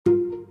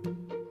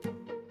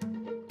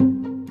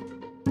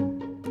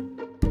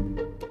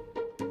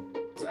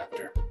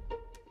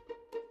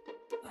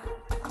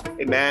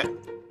Hey, Matt,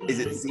 is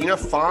it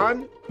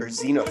Xenophon or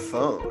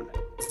Xenophone?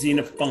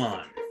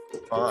 Xenophon.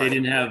 Phone. They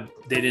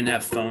didn't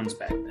have phones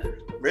back then.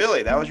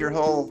 Really? That was your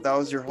whole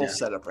Yeah.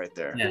 setup right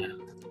there. Yeah.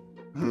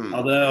 Hmm.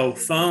 Although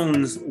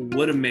phones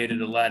would have made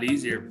it a lot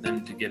easier for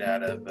them to get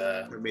out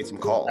of We made some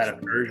calls.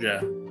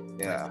 Persia.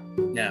 Yeah.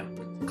 Yeah.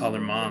 Call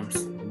their moms.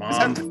 Is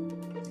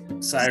Mom,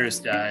 Cyrus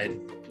died.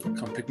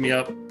 Come pick me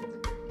up.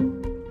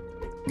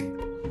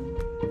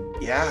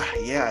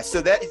 Yeah. So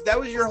that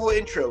was your whole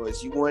intro,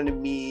 is you wanted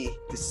me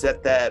to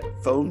set that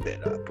phone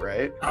bit up,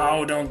 right?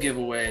 Oh, don't give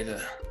away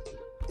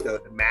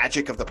the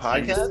magic of the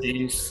podcast.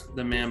 scenes,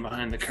 the man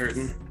behind the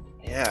curtain.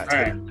 Yeah. All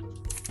right.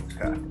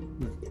 Okay.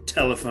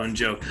 Telephone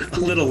joke. A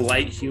little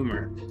light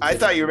humor. I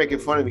thought you were making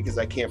fun of me because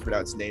I can't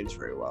pronounce names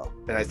very well,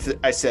 and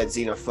I said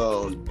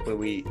Xenophone when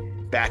we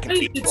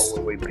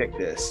when we picked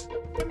this.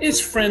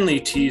 It's friendly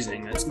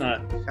teasing. It's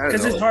not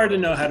because it's know. hard to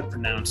know how to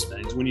pronounce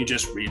things when you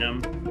just read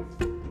them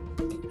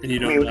and you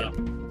don't know.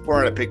 We're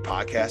on a big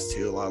podcast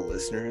too. A lot of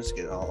listeners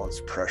get all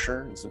this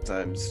pressure, and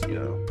sometimes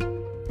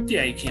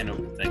Yeah, you can't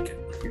overthink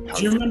it.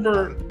 Do you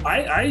remember?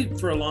 I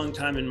for a long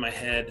time in my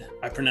head,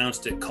 I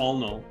pronounced it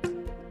colonel,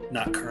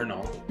 not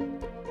colonel.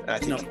 I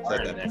think No you R said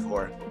in that there.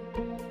 before.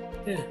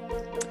 Yeah.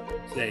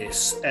 Say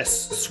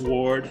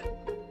sword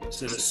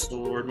instead of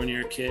sword when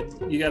you're a kid.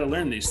 You got to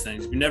learn these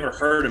things. If you never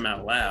heard them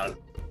out loud,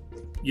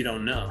 you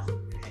don't know.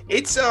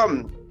 It's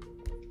I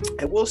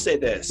will say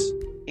this.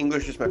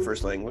 English is my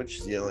first language.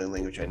 It's the only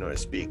language I know how to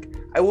speak.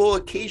 I will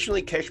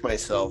occasionally catch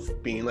myself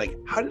being like,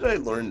 how did I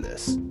learn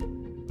this?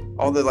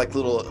 All the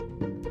little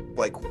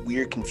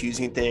weird,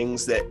 confusing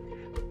things that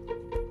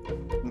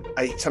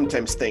I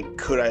sometimes think,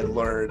 could I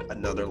learn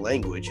another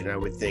language? And I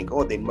would think,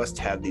 oh, they must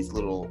have these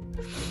little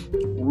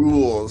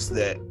rules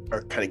that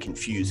are kind of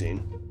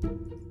confusing.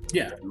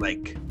 Yeah,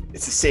 Like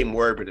it's the same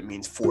word, but it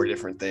means 4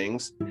 different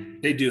things.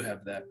 they do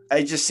have that.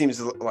 It just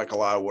seems like a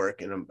lot of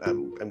work, and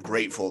I'm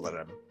grateful that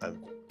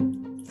I'm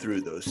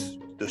through those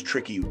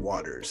tricky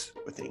waters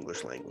with the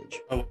English language.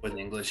 Oh, with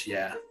English,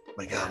 yeah.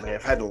 Like, oh man,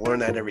 I've had to learn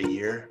that every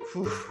year.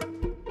 Whew.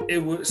 It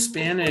was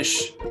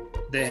Spanish.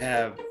 They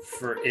have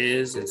for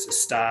it's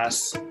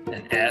estas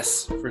and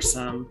s for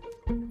some,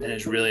 and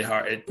it's really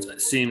hard.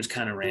 It seems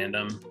kind of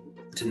random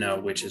to know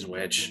which is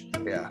which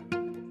Yeah.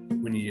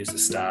 when you use the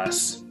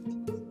stas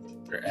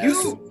or s.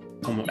 You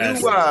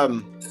S.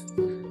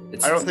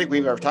 I don't think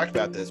we've ever talked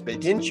about this, but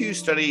didn't you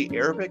study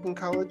Arabic in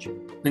college?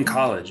 In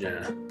college,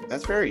 yeah.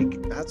 That's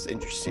an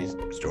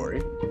interesting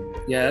story.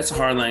 Yeah, that's a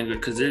hard language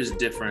because it's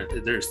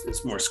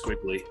more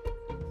squiggly.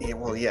 Yeah,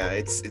 well, yeah,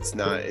 it's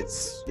not,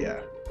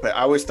 yeah. But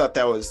I always thought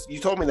that was, you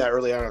told me that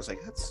early on. I was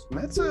like,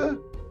 Matt's a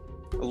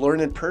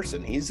learned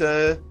person. He's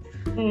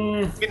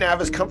getting out of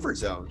his comfort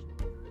zone.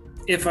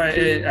 If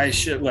I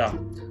should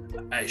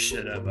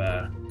have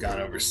gone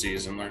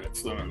overseas and learned it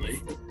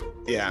fluently.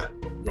 Yeah.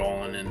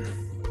 Rolling in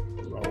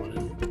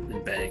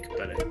bank,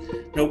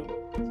 but nope.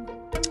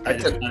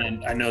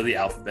 I know the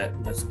alphabet.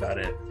 That's about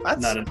it.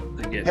 That's not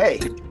enough to get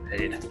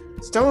paid.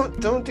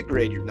 Don't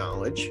degrade your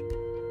knowledge.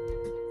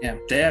 Yeah,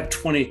 they have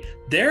 20.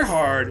 They're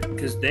hard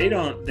because they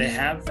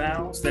have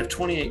vowels. They have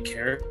 28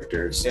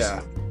 characters.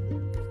 Yeah.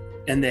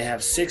 And they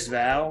have 6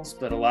 vowels,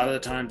 but a lot of the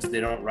times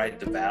they don't write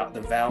the vowel.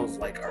 The vowels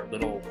are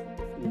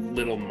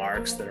little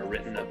marks that are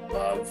written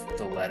above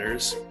the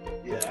letters.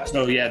 Yeah.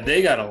 So yeah,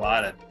 they got a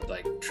lot of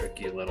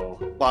tricky A lot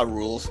of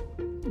rules.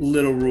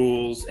 little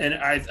rules, and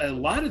a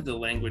lot of the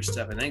language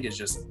stuff I think is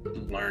just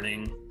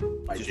learning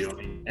by Just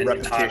doing and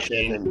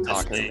repetition and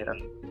talking.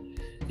 listening.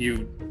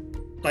 You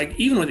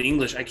even with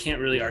English, I can't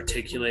really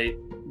articulate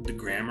the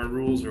grammar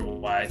rules or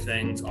why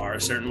things are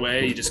a certain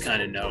way. You just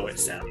kind of know it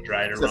sounds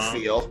right or It's a wrong.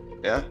 feel.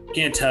 Yeah.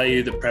 Can't tell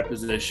you the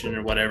preposition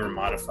or whatever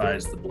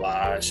modifies the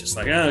blah. It's just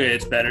okay,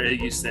 it's better.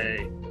 You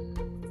say,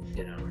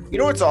 You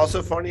know what's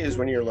also funny is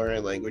when you're learning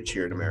a language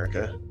here in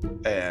America,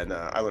 and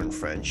I learned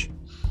French,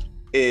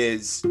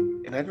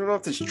 and I don't know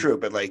if this is true,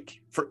 but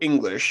for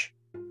English,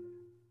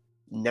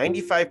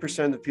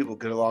 95% of the people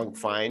get along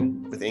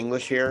fine with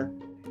English here,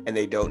 and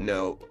they don't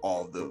know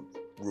all the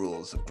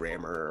rules of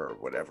grammar or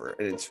whatever,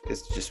 and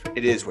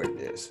it is what it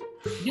is.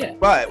 Yeah.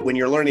 But when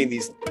you're learning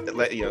these,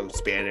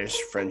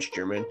 Spanish, French,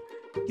 German,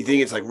 you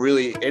think it's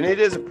really, and it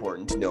is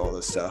important to know all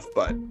this stuff,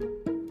 but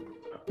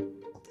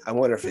I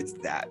wonder if it's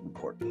that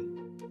important.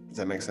 Does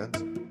that make sense?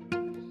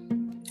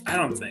 I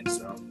don't think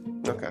so.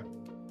 Okay.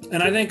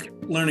 And I think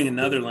learning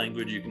another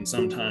language, you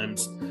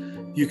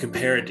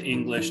compare it to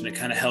English, and it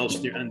kind of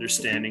helps your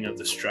understanding of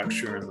the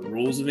structure and the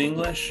rules of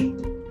English.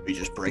 You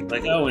just break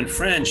the in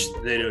French,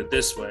 they do it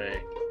this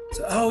way.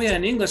 So,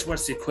 in English,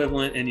 what's the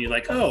equivalent? And you're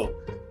like,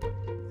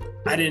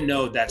 I didn't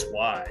know that's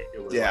why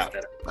it was like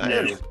that. And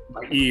then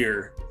my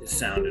ear, it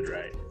sounded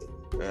right.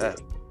 Yeah.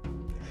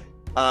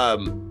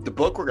 The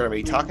book we're going to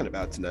be talking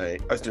about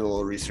tonight, I was doing a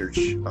little research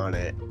on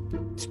it,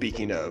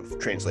 speaking of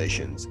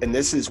translations, and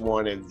this is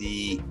one of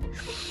the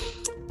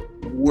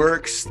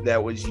works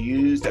that was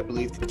used, I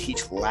believe, to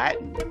teach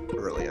Latin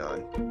early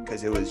on,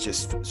 because it was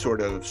just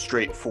sort of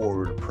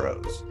straightforward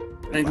prose.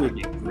 I think it would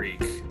be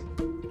Greek.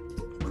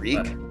 Greek?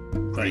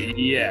 But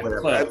yeah,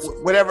 Whatever. close.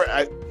 Whatever.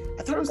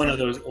 I thought it was one of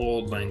those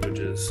old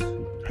languages.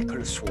 I could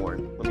have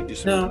sworn. Let me do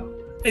some. No,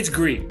 it's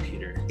Greek,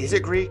 Peter. Is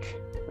it Greek?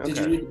 Did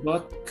you read the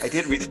book? I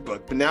did read the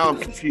book, but now I'm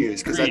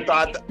confused because I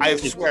thought I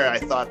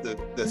thought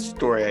the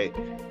story.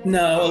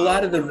 No, a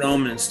lot of the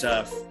Roman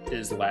stuff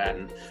is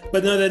Latin,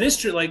 but no, that is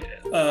true. Like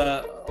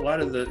a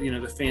lot of the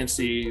the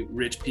fancy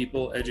rich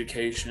people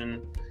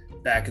education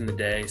back in the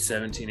day,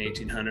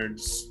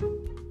 1800s,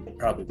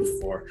 probably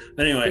before.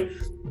 But anyway,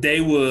 they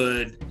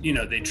would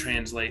they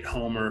translate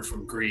Homer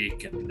from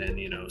Greek, and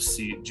then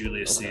see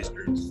Julius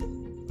Caesar's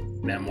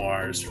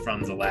memoirs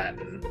from the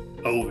Latin,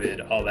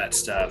 Ovid, all that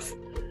stuff.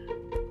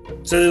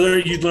 So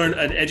you'd learn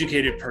an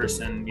educated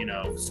person,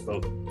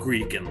 spoke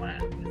Greek and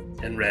Latin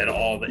and read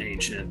all the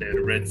ancient. They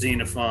would read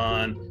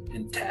Xenophon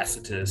and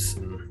Tacitus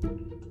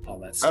and all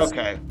that stuff.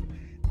 Okay,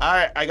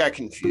 I got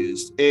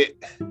confused. The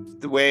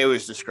way it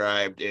was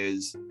described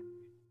is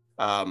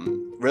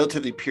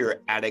relatively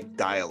pure Attic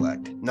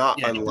dialect, not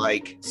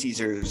unlike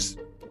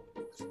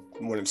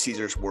one of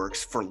Caesar's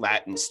works for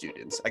Latin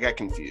students. I got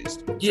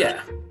confused.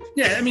 Yeah.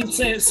 I mean,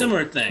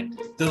 similar thing.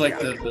 They're like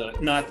the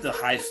not the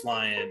high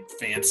flying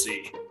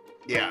fancy.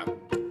 Yeah.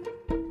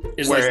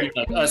 It's like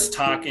us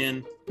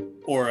talking,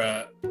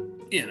 or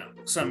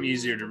something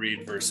easier to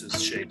read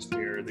versus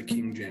Shakespeare or the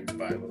King James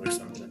Bible or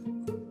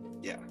something.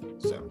 Yeah.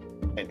 So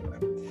anyway,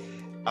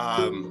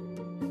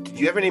 did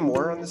you have any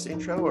more on this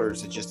intro, or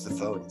is it just the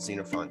phone?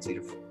 Xenophon.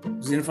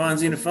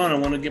 I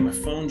want to get my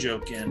phone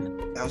joke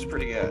in. That was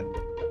pretty good.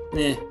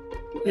 Yeah.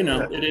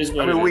 It is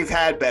what we've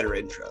had better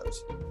intros.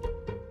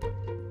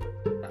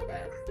 Not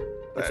bad.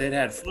 If they'd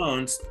had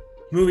phones,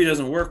 movie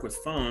doesn't work with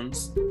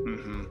phones.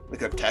 Mm-hmm. We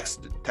could have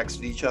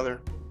texted each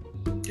other.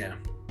 Yeah.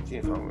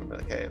 Xenophon would be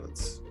like, hey,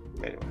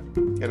 anyway.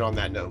 And on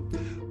that note,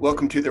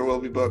 welcome to There Will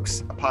Be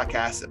Books, a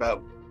podcast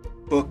about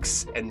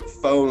books and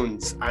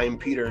phones. I'm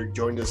Peter,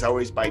 joined as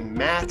always by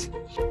Matt.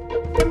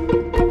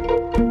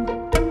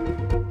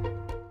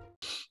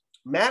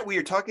 Matt, we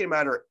are talking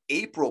about our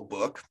April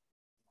book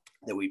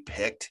that we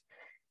picked.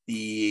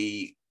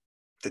 The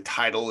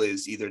title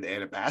is either the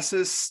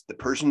Anabasis, the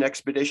Persian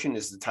Expedition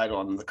is the title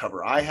on the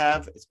cover I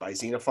have. It's by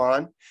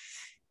Xenophon.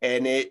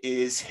 And it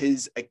is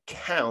his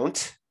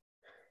account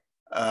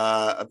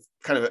of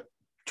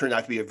turned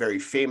out to be a very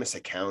famous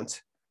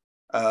account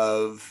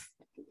of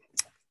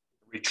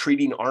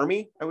retreating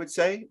army, I would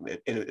say,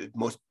 in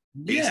most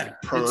basic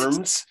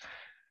terms,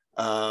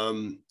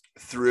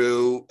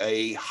 through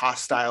a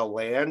hostile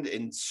land,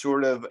 and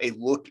sort of a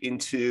look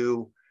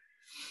into,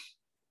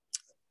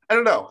 I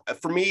don't know.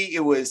 For me,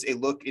 it was a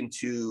look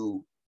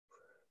into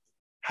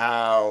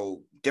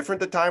how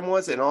different the time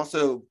was, and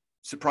also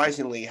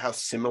surprisingly how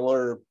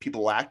similar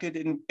people acted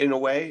in a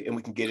way. And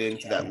we can get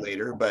into that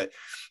later, but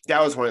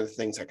that was one of the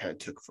things I kind of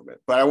took from it.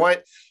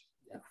 But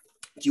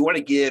do you want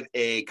to give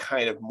a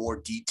kind of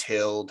more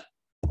detailed,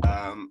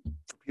 for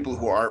people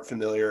who aren't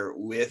familiar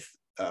with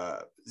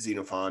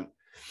Xenophon,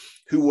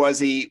 who was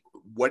he?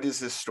 What is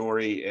this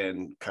story?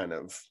 And kind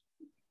of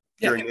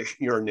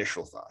your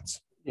initial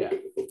thoughts. Yeah.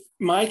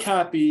 My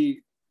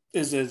copy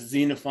is a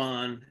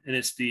Xenophon, and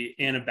it's the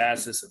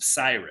Anabasis of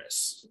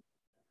Cyrus,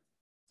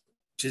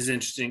 which is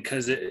interesting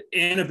because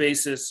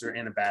Anabasis or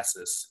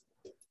Anabasis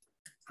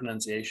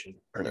pronunciation.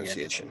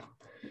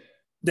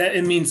 That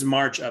it means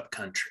march up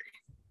country,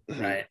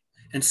 right?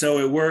 And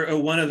so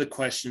one of the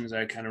questions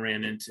I kind of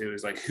ran into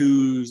is like,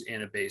 whose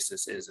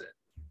Anabasis is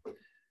it?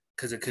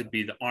 Because it could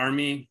be the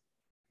army,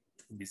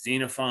 it could be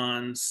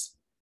Xenophon's.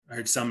 I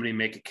heard somebody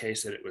make a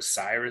case that it was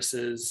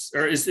Cyrus's,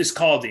 or it's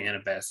called the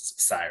Anabasis of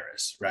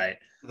Cyrus, right?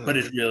 Mm-hmm. But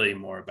it's really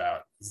more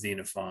about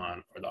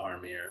Xenophon or the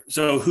army.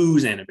 So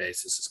whose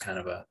Anabasis is kind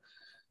of an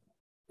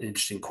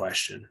interesting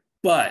question.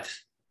 But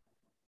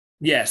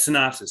yeah,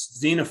 synopsis.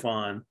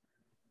 Xenophon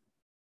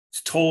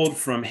is told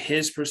from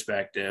his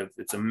perspective.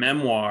 It's a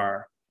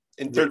memoir.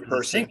 In third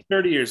person. I think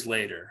 30 years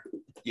later.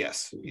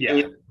 Yes.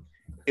 Yeah.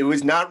 It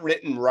was not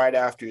written right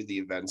after the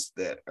events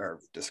that are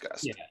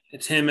discussed. Yeah,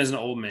 it's him as an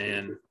old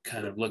man,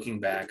 kind of looking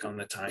back on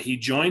the time. He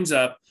joins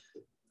up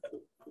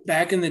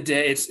back in the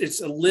day. It's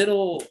a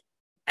little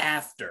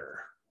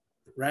after,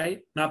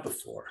 right? Not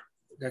before.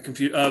 Got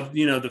confused.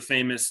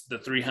 The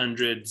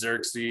 300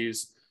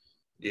 Xerxes.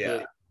 Yeah.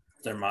 The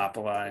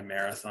Thermopylae,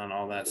 Marathon,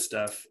 all that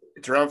stuff.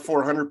 It's around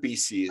 400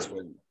 BC is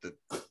when the.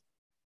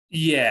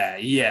 Yeah,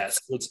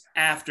 yes. So it's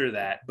after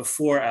that,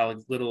 before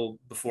Alexander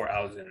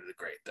the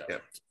Great, though.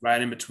 Yep.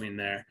 Right in between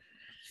there.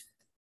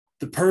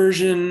 The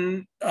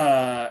Persian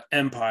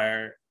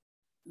Empire,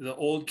 the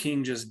old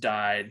king just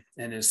died,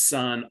 and his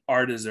son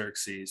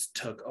Artaxerxes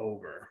took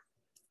over.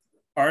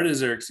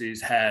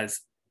 Artaxerxes has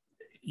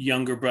a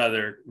younger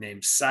brother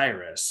named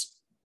Cyrus,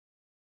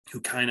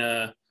 who kind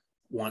of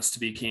wants to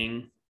be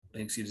king,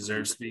 thinks he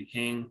deserves to be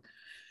king.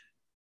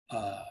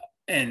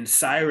 And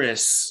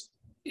Cyrus,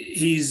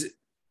 he's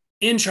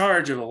in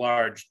charge of a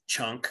large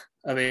chunk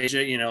of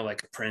Asia,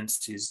 like a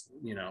prince. He's,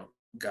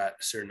 got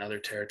certain other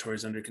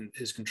territories under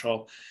his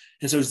control.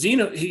 And so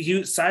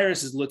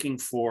Cyrus is looking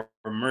for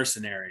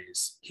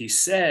mercenaries, he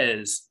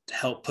says, to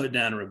help put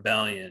down a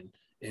rebellion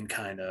in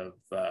kind of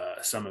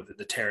some of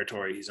the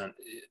territory he's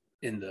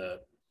in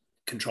the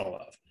control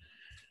of.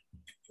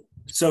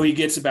 So he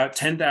gets about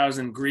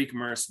 10,000 Greek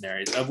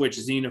mercenaries, of which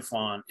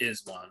Xenophon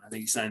is one. I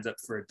think he signs up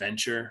for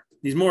adventure.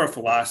 He's more a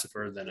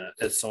philosopher than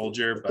a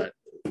soldier, but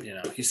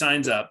he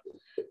signs up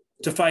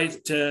to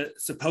fight to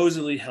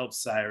supposedly help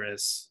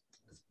Cyrus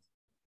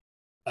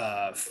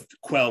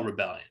quell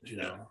rebellions.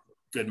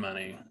 Good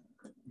money,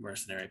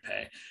 mercenary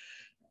pay.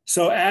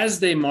 So as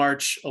they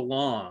march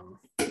along,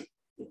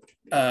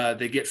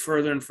 they get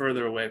further and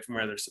further away from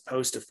where they're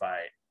supposed to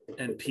fight,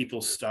 and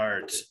people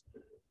start.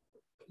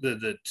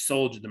 The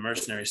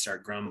mercenaries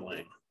start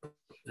grumbling.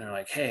 They're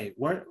like, "Hey,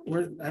 I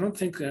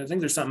think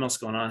there's something else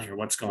going on here.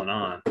 What's going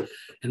on?"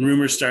 And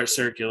rumors start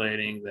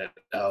circulating that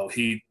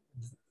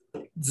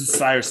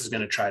Cyrus is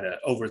going to try to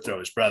overthrow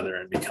his brother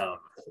and become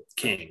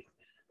king.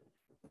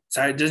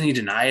 Cyrus doesn't he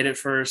deny it at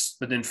first,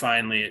 but then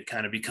finally it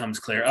kind of becomes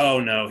clear. Oh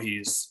no,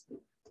 he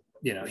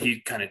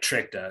kind of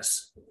tricked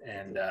us,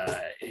 and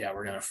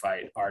we're going to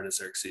fight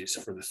Artaxerxes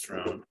for the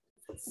throne.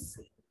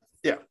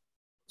 Yeah.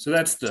 So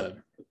that's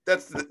kind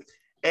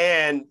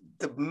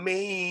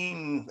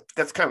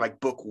of like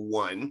book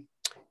one.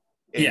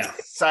 And yeah.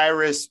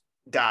 Cyrus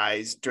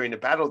dies during the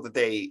battle that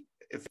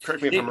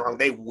correct me if I'm wrong,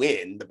 they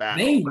win the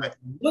battle. They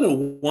would have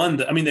won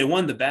they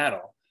won the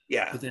battle.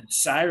 Yeah. But then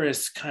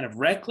Cyrus kind of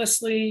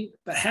recklessly,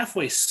 but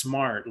halfway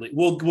smartly,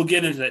 we'll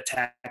get into that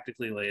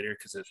tactically later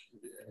because it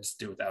has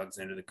to do with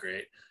Alexander the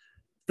Great.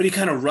 But he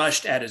kind of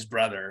rushed at his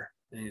brother,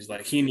 and he's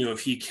like, he knew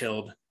if he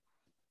killed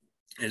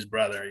his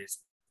brother, he's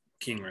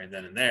king right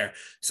then and there.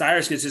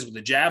 Cyrus gets his with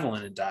a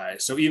javelin and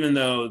dies. So even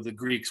though the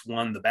Greeks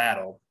won the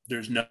battle,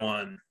 there's no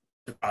one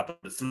to pop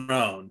up the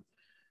throne.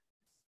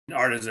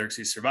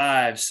 Artaxerxes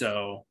survives,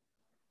 so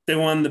they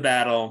won the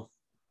battle,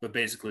 but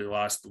basically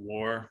lost the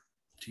war,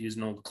 to use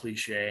an old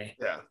cliche.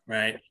 Yeah.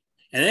 Right.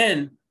 And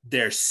then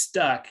they're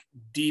stuck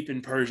deep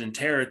in Persian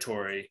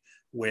territory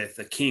with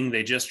a king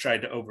they just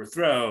tried to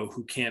overthrow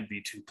who can't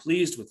be too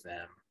pleased with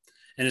them.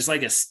 And it's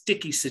like a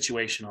sticky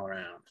situation all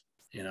around,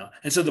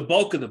 And so the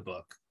bulk of the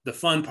book, the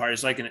fun part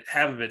is like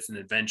half of it's an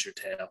adventure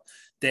tale.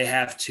 They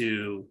have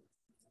to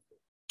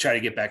try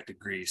to get back to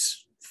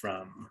Greece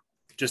from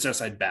just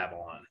outside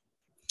Babylon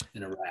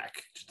in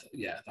Iraq.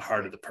 The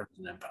heart of the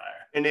Persian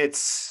Empire. And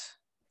it's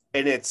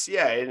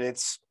a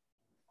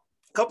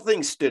couple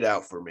things stood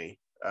out for me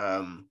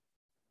from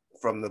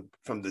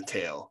the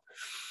tale.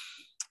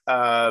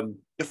 The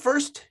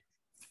first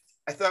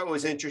I thought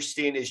was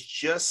interesting is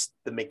just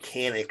the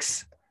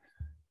mechanics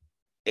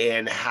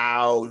and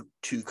how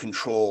to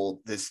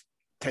control this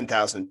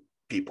 10,000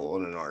 people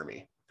in an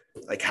army,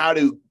 like how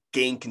to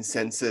gain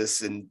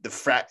consensus and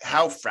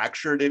how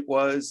fractured it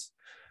was.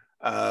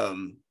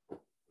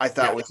 I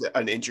thought was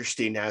an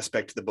interesting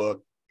aspect of the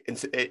book,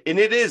 and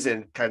it is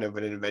kind of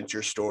an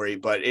adventure story,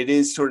 but it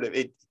is sort of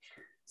it.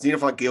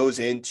 Xenophon goes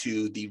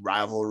into the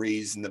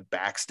rivalries and the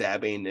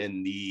backstabbing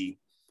and the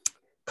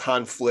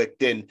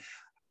conflict, and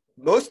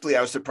mostly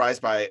I was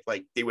surprised by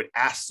like they would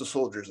ask the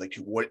soldiers like,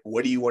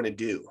 what do you want to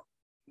do,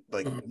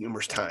 like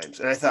numerous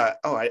times, and I thought,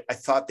 I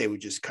thought they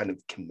would just kind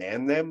of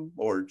command them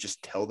or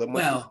just tell them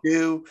what to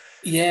do.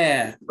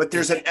 Yeah, but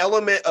there's an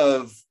element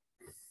of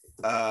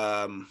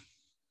how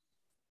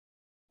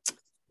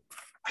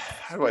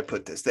do I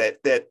put this, that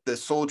the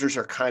soldiers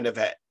are kind of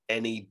at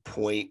any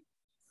point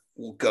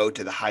will go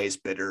to the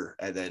highest bidder,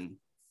 and then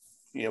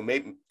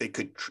maybe they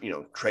could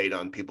trade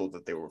on people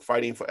that they were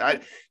fighting for.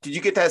 Did you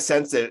get that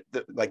sense that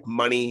like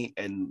money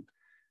and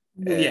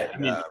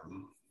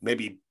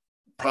maybe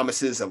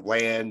promises of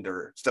land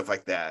or stuff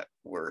like that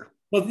were?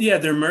 Well, yeah,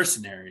 they're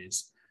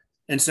mercenaries,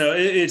 and so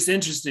it's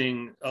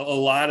interesting. A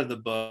lot of the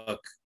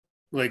book,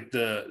 like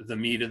the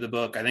meat of the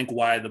book, I think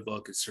why the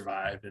book has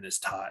survived and is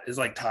taught in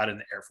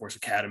the Air Force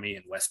Academy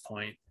and West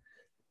Point,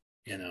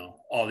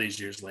 all these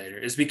years later,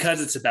 is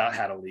because it's about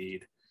how to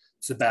lead.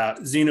 It's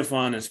about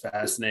Xenophon is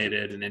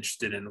fascinated and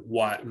interested in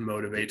what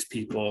motivates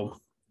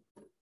people,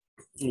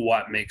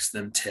 what makes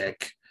them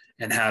tick,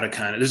 and how to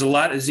there's a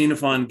lot of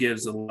Xenophon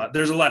gives a lot.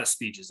 There's a lot of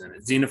speeches in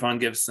it. Xenophon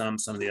gives some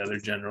of the other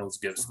generals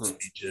give some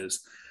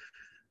speeches.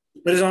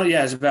 But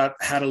it's about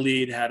how to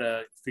lead, how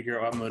to figure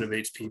out what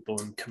motivates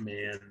people and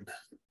command,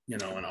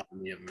 an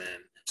army of men.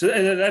 So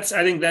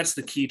I think that's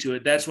the key to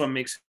it. That's what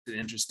makes it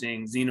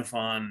interesting.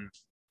 Xenophon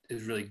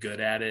is really good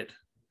at it.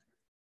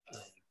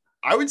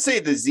 I would say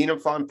the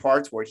Xenophon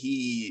parts where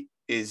he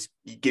is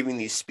giving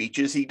these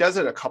speeches, he does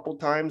it a couple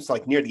times,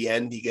 like near the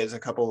end, he gives a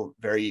couple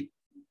very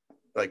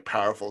like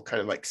powerful kind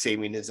of like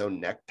saving his own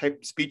neck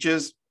type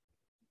speeches.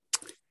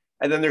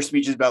 And then there's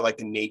speeches about like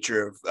the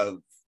nature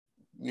of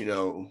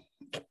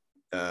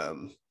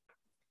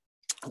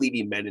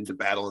leading men into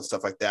battle and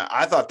stuff like that.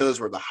 I thought those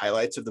were the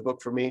highlights of the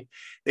book for me.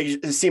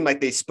 It seemed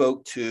like they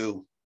spoke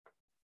to,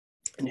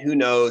 and who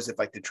knows if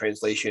like the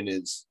translation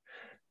is,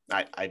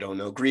 I don't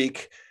know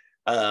Greek,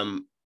 but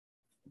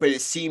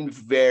it seemed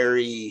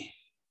very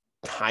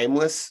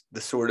timeless,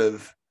 the sort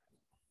of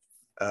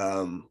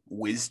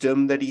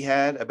wisdom that he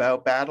had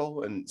about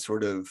battle, and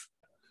sort of,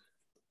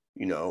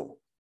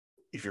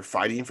 if you're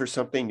fighting for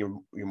something,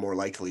 you're more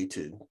likely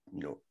to,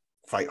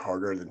 fight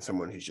harder than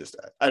someone who's just,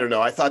 I don't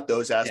know. I thought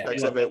those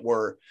aspects of it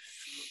were,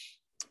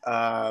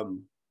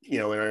 in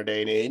our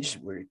day and age,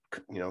 where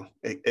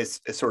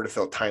it sort of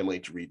felt timely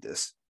to read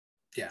this.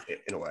 Yeah,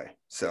 in a way.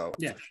 So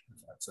yeah.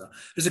 So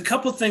there's a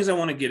couple of things I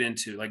want to get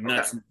into, like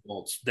nuts and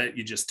bolts that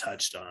you just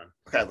touched on.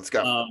 Okay, let's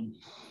go.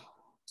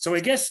 So I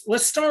guess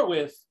let's start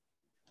with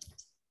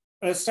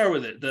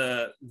it.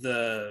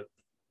 The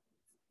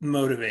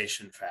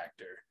motivation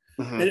factor.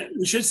 Mm-hmm.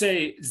 We should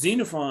say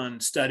Xenophon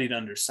studied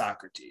under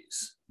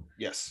Socrates.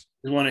 Yes.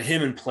 One of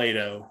him and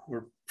Plato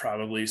were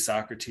probably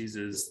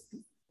Socrates'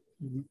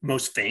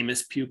 most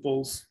famous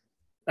pupils.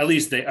 At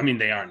least they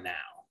are now.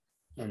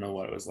 I don't know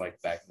what it was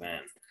like back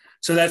then.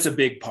 So that's a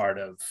big part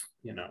of,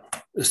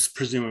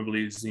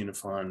 presumably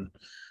Xenophon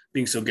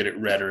being so good at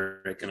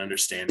rhetoric and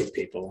understanding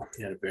people.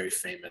 He had a very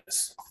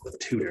famous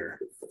tutor.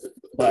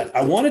 But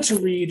I wanted to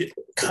read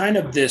kind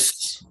of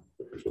this.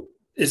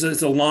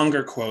 It's a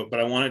longer quote, but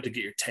I wanted to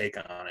get your take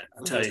on it.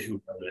 I'll tell you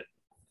who wrote it.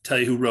 Tell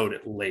you who wrote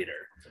it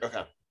later.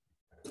 Okay.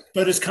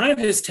 But it's kind of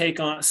his take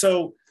on.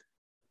 So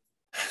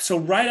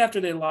right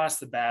after they lost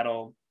the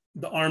battle,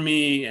 the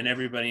army and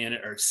everybody in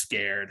it are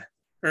scared.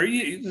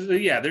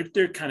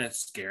 They're kind of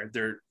scared.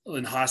 They're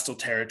in hostile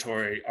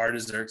territory.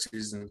 Artaxerxes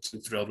isn't too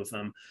thrilled with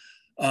them.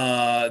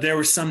 There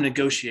were some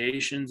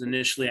negotiations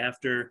initially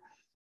after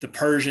the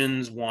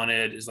Persians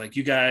is like,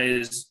 you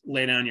guys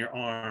lay down your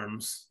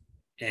arms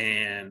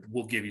and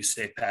we'll give you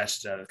safe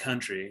passage out of the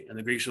country. And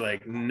the Greeks are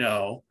like,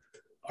 no,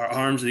 our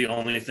arms are the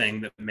only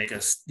thing that make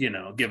us,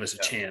 give us a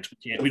chance.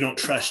 We don't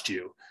trust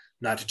you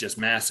not to just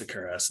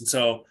massacre us. And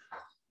so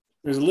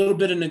there's a little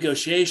bit of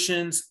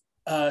negotiations.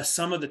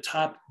 Some of the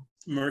top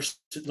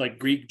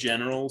Greek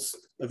generals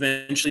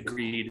eventually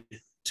agreed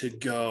to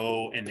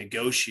go and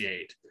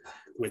negotiate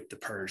with the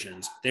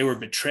Persians. They were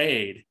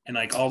betrayed, and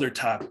all their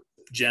top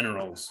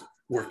generals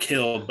were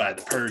killed by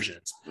the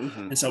Persians.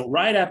 Mm-hmm. And so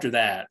right after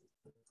that,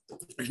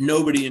 there's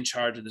nobody in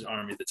charge of this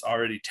army that's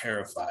already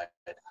terrified.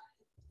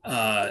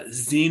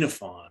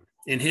 Xenophon,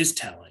 in his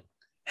telling,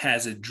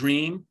 has a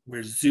dream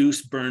where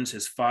Zeus burns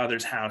his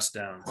father's house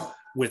down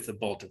with a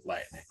bolt of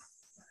lightning.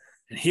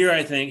 And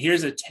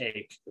here's a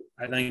take,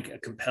 I think a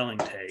compelling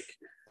take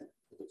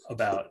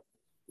about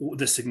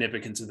the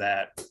significance of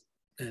that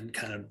and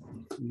kind of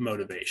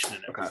motivation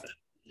and everything.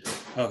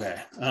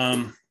 Okay.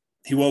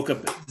 He woke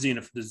up,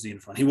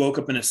 Xenophon, he woke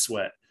up in a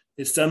sweat.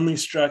 It suddenly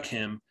struck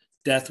him,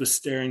 death was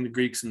staring the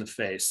Greeks in the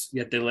face,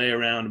 yet they lay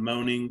around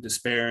moaning,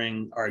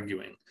 despairing,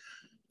 arguing.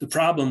 The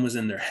problem was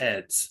in their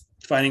heads,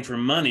 fighting for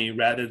money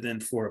rather than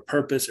for a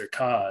purpose or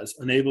cause,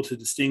 unable to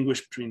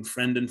distinguish between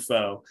friend and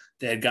foe.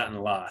 They had gotten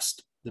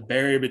lost. The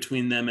barrier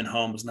between them and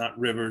home was not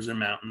rivers or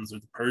mountains or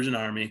the Persian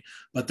army,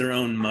 but their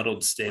own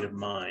muddled state of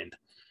mind.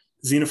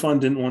 Xenophon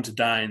didn't want to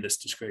die in this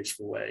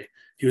disgraceful way.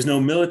 He was no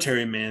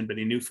military man, but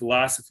he knew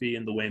philosophy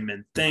and the way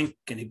men think,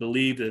 and he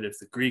believed that if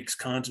the Greeks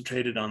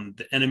concentrated on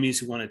the enemies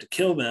who wanted to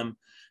kill them,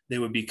 they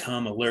would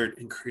become alert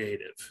and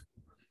creative.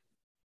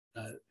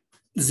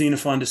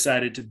 Xenophon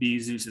decided to be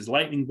Zeus's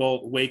lightning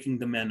bolt, waking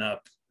the men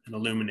up and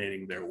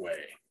illuminating their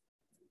way.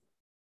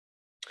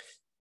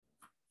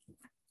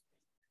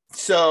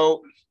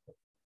 So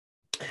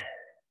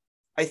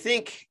I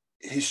think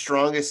his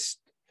strongest,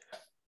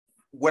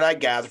 what I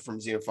gather from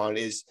Xenophon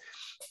is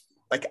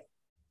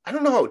I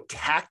don't know how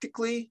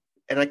tactically,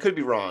 and I could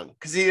be wrong,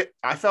 because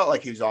I felt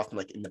like he was often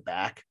in the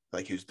back,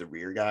 like he was the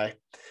rear guy.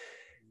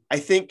 I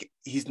think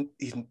he's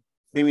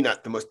maybe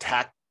not the most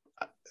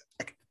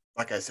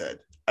like I said,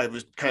 I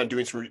was kind of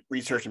doing some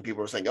research and people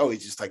were saying, oh,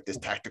 he's just this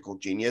tactical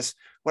genius.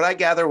 What I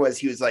gather was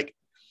he was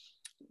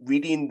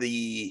reading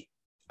the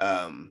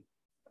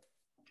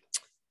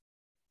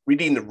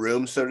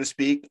room, so to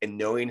speak, and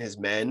knowing his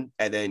men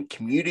and then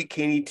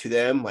communicating to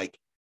them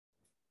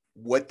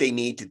what they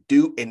need to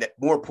do, and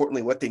more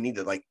importantly, what they need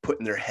to put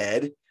in their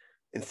head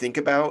and think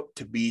about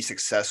to be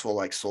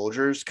successful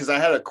soldiers. Because I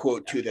had a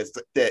quote too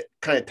that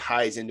kind of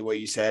ties into what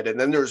you said, and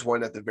then there's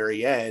one at the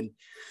very end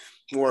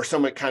where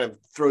someone kind of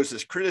throws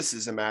this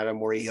criticism at him,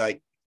 where he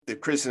the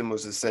criticism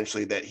was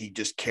essentially that he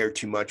just cared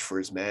too much for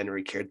his men, or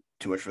he cared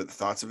too much for the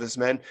thoughts of his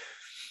men.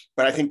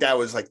 But I think that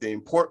was the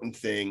important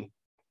thing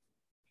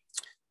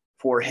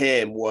for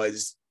him,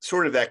 was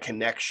sort of that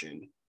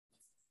connection,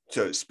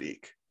 so to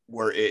speak,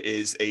 where it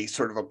is a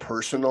sort of a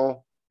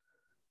personal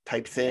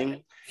type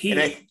thing. And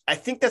I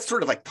think that's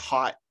sort of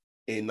taught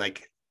in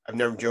I've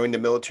never joined the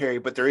military,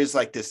 but there is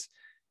this,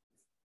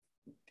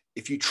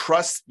 if you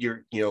trust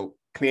your,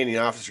 commanding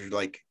officer,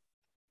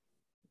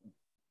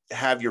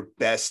 have your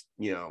best,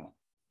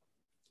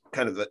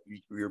 kind of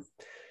your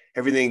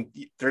everything,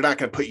 they're not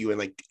going to put you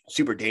in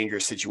super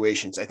dangerous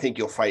situations. I think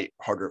you'll fight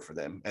harder for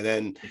them. And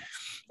then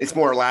it's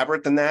more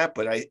elaborate than that,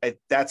 but I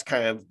that's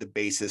kind of the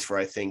basis for,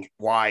 I think,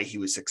 why he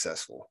was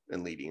successful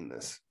in leading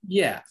this.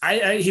 Yeah.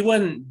 He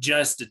wasn't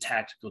just a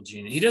tactical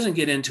genius. He doesn't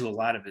get into a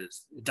lot of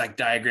his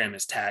diagram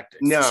his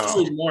tactics. No.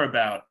 It's more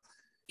about,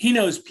 he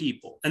knows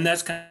people, and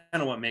that's kind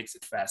of what makes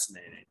it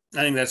fascinating. I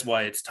think that's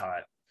why it's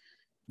taught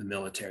the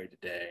military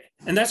today.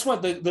 And that's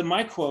what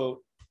my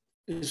quote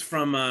is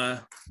from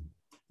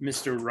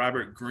Mr.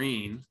 Robert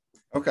Greene,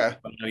 Okay.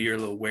 I know you're a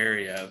little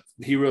wary of.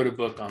 He wrote a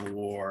book on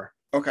war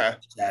Okay.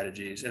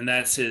 strategies, and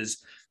that's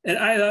his. And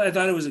I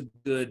thought it was a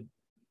good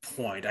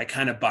point. I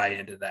kind of buy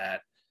into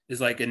that.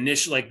 Is like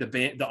initial, like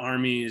the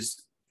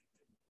army's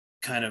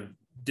kind of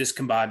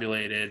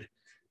discombobulated,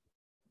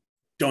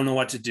 don't know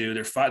what to do.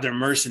 They're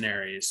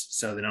mercenaries,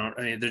 so they don't.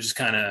 I mean, they're just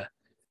kind of,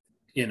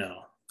 you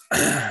know,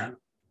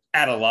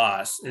 at a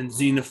loss. And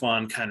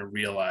Xenophon kind of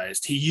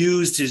realized, he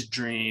used his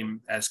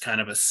dream as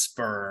kind of a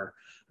spur.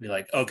 Be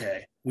like,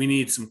 okay, we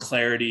need some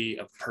clarity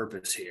of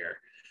purpose here.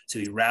 So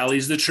he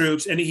rallies the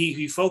troops, and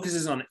he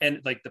focuses on,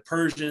 and like, the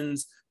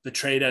Persians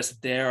betrayed us.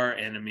 They're our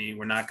enemy.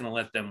 We're not going to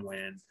let them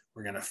win.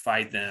 We're going to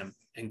fight them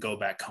and go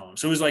back home.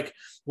 So it was like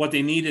what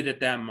they needed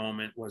at that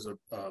moment was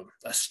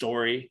a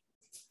story,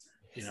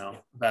 you know,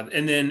 about,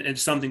 and then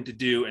it's something to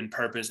do and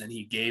purpose. And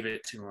he gave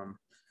it to him.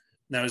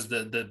 That was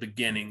the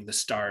beginning, the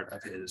start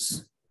of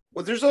his.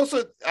 Well, there's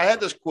also, I had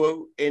this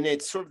quote, and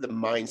it's sort of the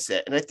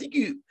mindset. And I think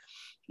you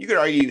could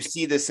argue, you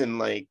see this in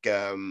like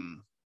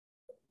kind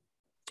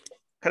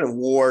of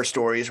war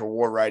stories or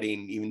war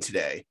writing even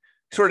today.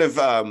 Sort of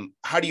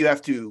how do you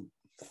have to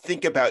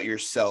think about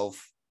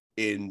yourself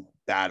in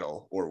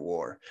battle or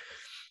war?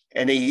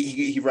 And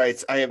he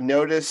writes, I have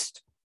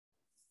noticed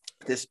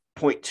this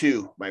point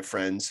too, my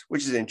friends,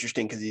 which is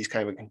interesting because he's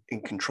kind of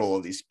in control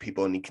of these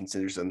people and he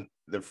considers them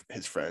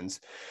his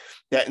friends,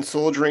 that in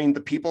soldiering,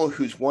 the people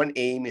whose one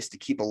aim is to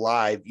keep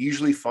alive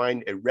usually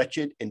find a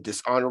wretched and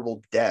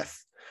dishonorable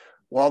death,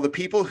 while the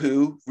people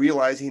who,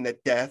 realizing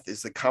that death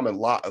is the common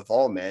lot of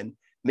all men,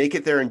 make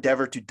it their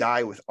endeavor to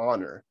die with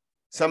honor,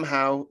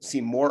 somehow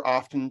seem more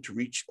often to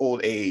reach old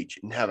age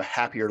and have a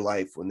happier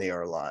life when they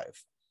are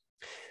alive.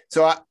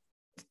 So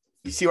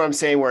you see what I'm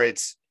saying, where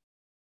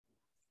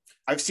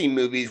I've seen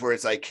movies where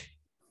it's like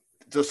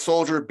the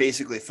soldier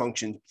basically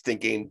functions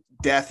thinking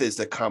death is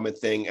the common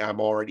thing.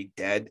 I'm already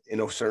dead in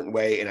a certain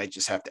way, and I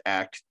just have to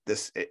act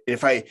this.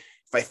 If I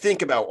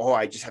think about, oh,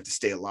 I just have to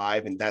stay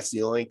alive, and that's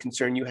the only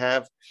concern you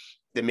have,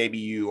 then maybe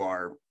you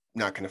are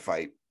not going to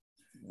fight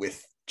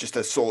with just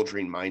a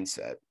soldiering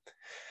mindset.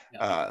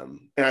 Yeah.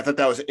 And I thought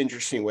that was an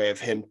interesting way of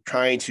him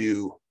trying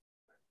to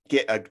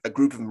get a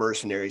group of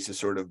mercenaries to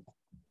sort of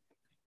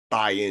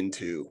buy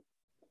into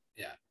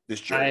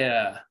this journey.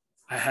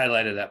 I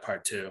highlighted that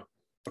part too.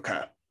 Okay.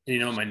 And you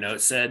know what my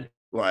note said?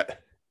 What?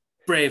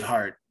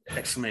 Braveheart!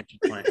 Exclamation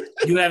point.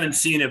 You haven't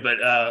seen it,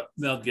 but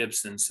Mel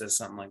Gibson says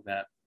something like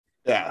that.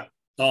 Yeah.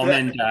 All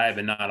men die,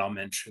 but not all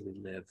men truly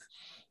live.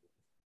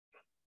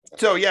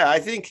 So yeah, I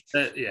think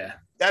yeah,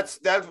 that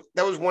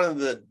was one of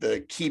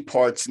the key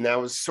parts, and that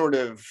was sort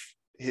of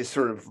his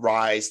sort of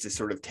rise to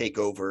sort of take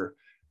over.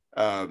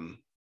 And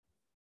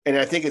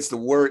I think it's the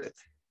word,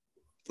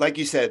 like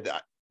you said,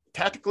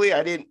 tactically,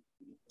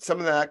 some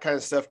of that kind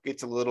of stuff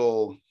gets a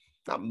little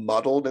not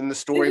muddled in the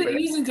story, but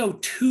he doesn't go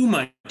too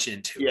much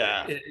into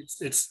it.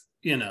 It's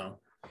you know,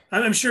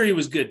 I'm sure he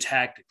was good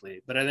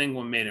tactically, but I think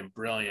what made him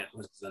brilliant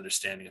was his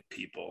understanding of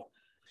people.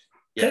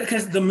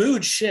 Because the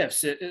mood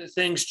shifts,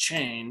 things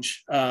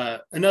change.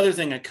 Another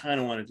thing I kind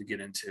of wanted to get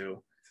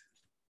into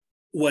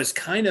was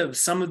kind of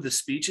some of the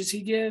speeches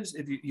he gives.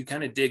 If you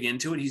kind of dig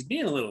into it, he's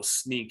being a little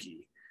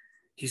sneaky.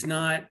 He's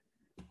not.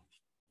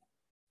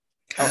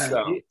 How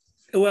so?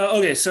 Well,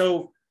 okay,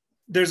 so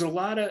there's a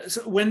lot of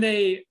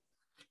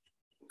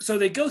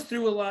they go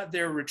through a lot.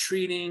 They're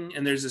retreating,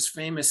 and there's this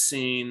famous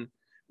scene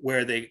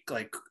where they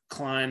like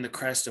climb the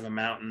crest of a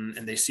mountain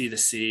and they see the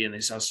sea, and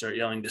they all start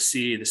yelling, the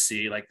sea,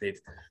 like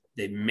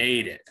they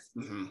made it.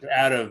 Mm-hmm. They're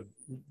out of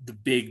the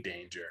big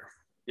danger.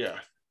 Yeah.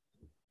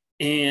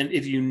 And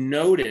if you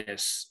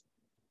notice,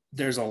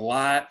 there's a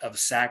lot of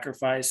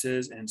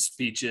sacrifices and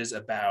speeches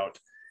about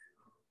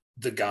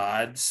the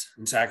gods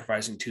and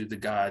sacrificing to the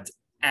gods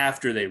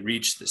after they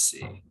reach the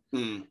sea.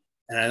 Mm.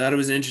 And I thought it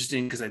was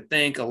interesting because I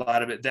think a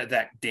lot of it,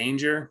 that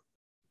danger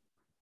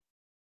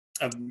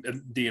of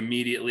the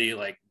immediately,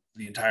 like,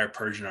 the entire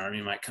Persian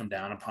army might come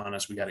down upon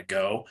us, we got to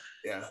go.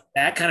 Yeah.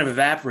 That kind of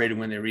evaporated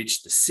when they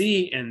reached the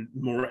sea, and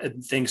more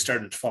things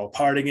started to fall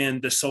apart again.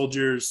 The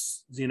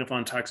soldiers,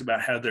 Xenophon talks about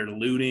how they're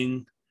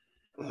looting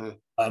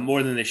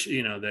more than they should,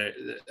 you know, they're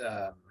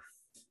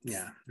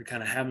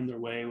kind of having their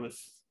way with,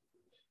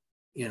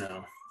 you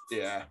know,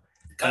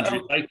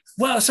 country.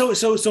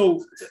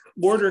 So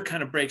order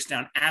kind of breaks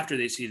down after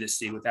they see the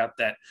sea without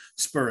that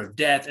spur of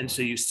death. And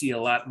so you see a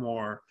lot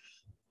more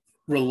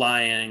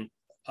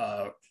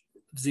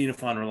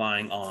Xenophon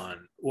relying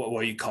on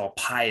what you call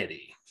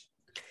piety.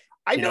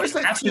 I noticed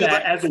that after too,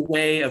 that, as a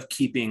way of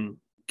keeping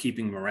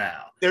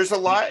morale. There's a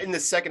lot in the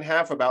second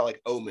half about like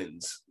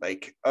omens,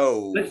 like,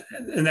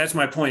 and that's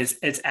my point.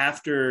 It's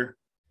after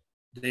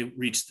they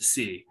reach the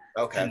sea,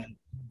 and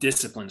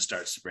discipline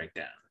starts to break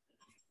down.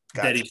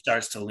 Gotcha. That he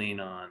starts to lean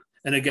on.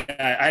 And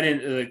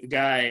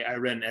I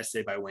read an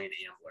essay by Wayne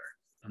Ambler.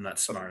 I'm not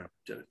smart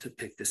enough to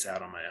pick this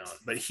out on my own,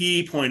 but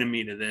he pointed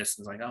me to this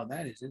and was like, oh,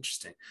 that is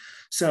interesting.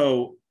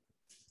 So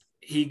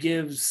he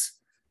gives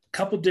a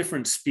couple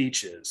different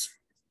speeches,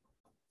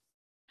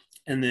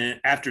 and then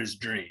after his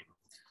dream,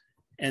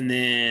 and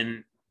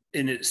then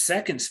in his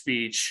second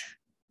speech,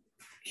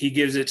 he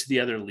gives it to the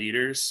other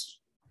leaders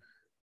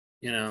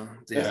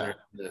The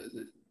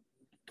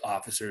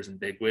officers and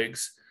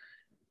bigwigs.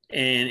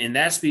 And in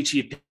that speech,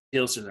 he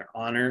appeals to their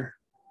honor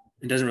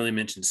and doesn't really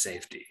mention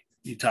safety.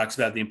 He talks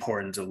about the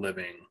importance of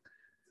living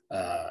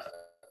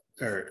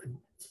or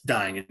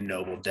dying a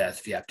noble death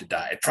if you have to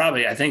die.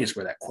 I think it's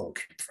where that quote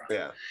came from.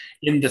 Yeah.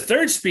 In the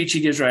third speech he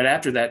gives right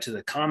after that to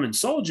the common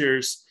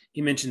soldiers,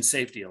 he mentions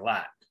safety a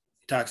lot.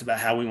 He talks about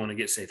how we want to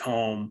get safe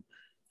home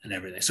and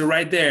everything. So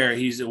right there,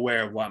 he's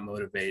aware of what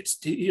motivates.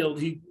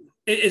 He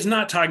is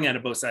not talking out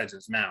of both sides of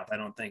his mouth. I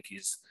don't think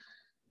he's,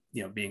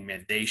 being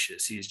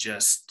mendacious. He's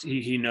just,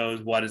 he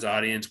knows what his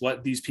audience,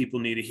 what these people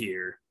need to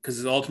hear, because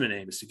his ultimate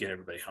aim is to get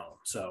everybody home.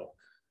 So,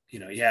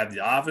 you have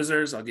the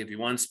officers. I'll give you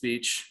one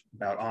speech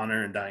about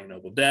honor and dying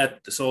noble death.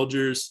 The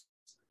soldiers,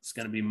 it's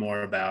going to be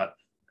more about,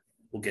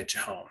 we'll get you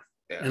home.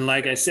 Yeah. And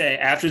like I say,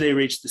 after they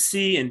reach the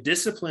sea and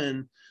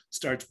discipline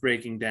starts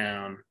breaking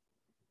down,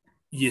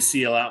 you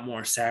see a lot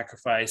more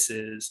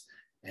sacrifices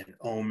and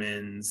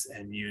omens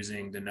and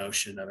using the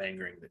notion of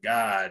angering the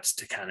gods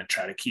to kind of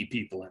try to keep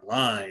people in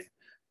line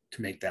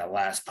to make that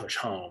last push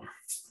home.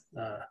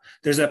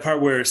 There's that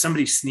part where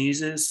somebody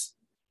sneezes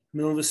in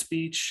the middle of a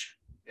speech.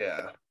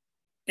 Yeah.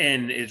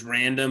 And it's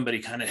random, but he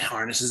kind of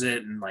harnesses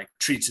it and like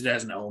treats it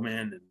as an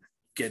omen and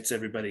gets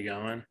everybody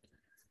going.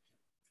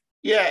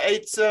 Yeah,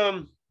 it's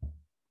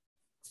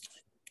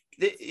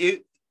there's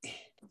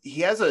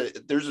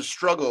a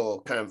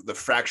struggle, kind of the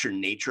fractured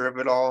nature of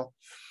it all.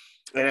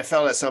 And I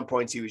felt at some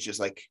points he was just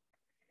like,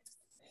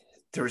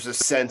 there was a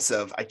sense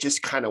of, I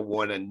just kind of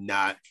want to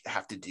not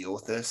have to deal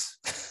with this.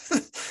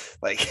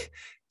 Like,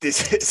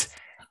 this is,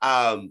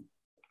 I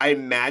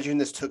imagine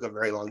this took a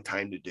very long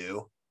time to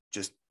do.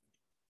 Just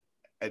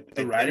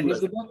the writing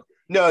of the book?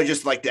 No,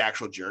 just like the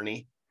actual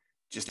journey.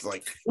 Just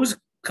like, it was a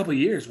couple of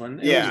years when.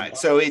 Yeah.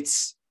 So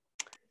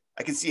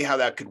I can see how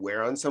that could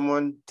wear on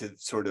someone to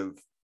sort of.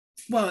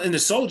 Well, and the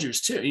soldiers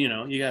too,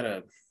 you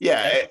gotta.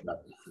 Yeah.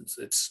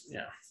 It's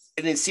yeah.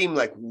 And it seemed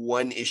like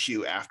one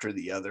issue after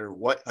the other,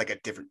 like a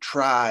different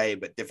tribe,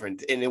 but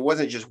different. And it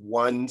wasn't just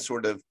one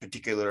sort of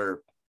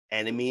particular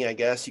enemy, I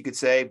guess you could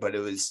say, but it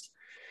was.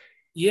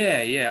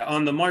 Yeah.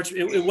 On the march,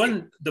 it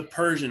wasn't the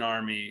Persian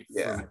army for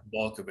the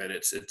bulk of it.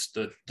 It's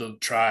the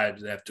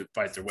tribes that have to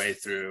fight their way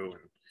through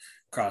and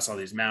cross all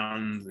these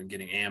mountains and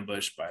getting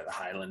ambushed by the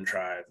Highland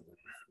tribe and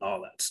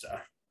all that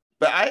stuff.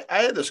 But I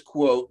had this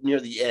quote near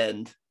the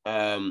end.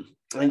 And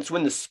it's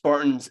when the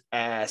Spartans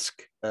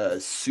ask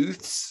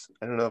Sooths,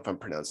 I don't know if I'm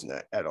pronouncing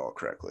that at all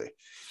correctly,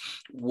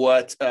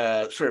 what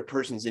sort of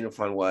person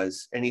Xenophon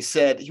was. And he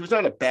said he was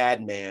not a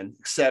bad man,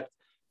 except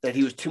that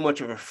he was too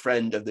much of a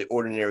friend of the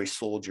ordinary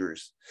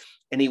soldiers.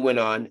 And he went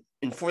on,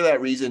 and for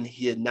that reason,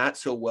 he is not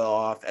so well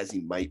off as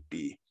he might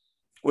be,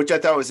 which I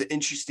thought was an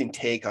interesting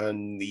take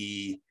on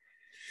the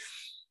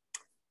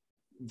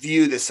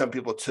view that some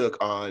people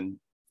took on,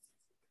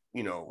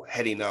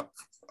 heading up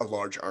a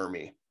large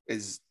army.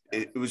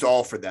 It was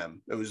all for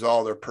them. It was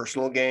all their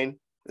personal gain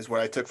is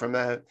what I took from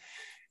that.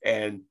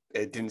 And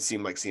it didn't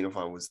seem like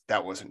Xenophon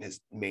wasn't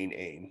his main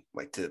aim,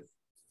 like to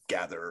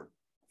gather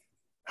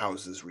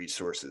houses,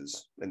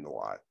 resources in the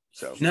lot.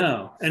 So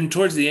no. And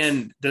towards the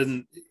end,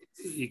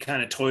 he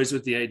kind of toys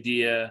with the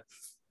idea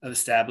of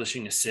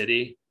establishing a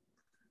city.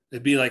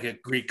 It'd be like a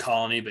Greek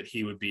colony, but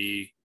he would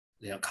be,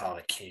 call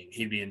it a king.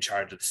 He'd be in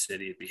charge of the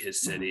city. It'd be his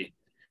city. Mm-hmm.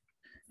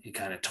 He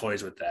kind of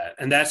toys with that.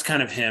 And that's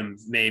kind of him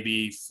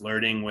maybe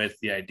flirting with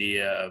the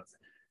idea of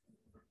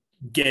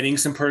getting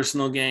some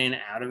personal gain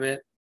out of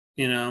it.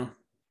 He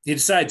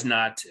decides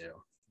not to.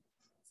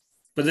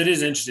 But it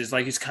is interesting. It's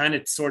like he's kind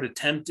of sort of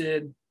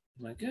tempted.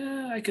 Like,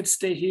 I could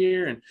stay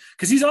here. And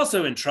because he's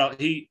also in trouble.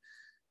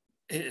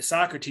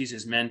 Socrates,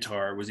 his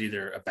mentor, was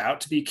either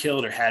about to be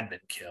killed or had been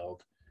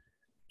killed.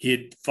 He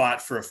had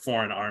fought for a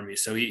foreign army.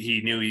 So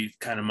he knew he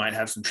kind of might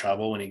have some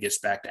trouble when he gets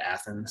back to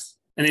Athens.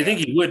 And I think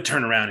he would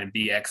turn around and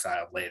be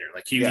exiled later.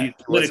 Like he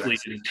politically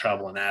get in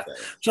trouble in Athens.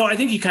 Yeah. So I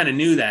think he kind of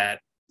knew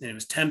that, and it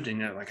was tempting.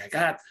 Like, I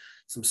got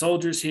some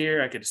soldiers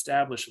here. I could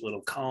establish a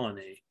little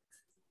colony.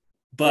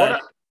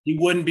 But he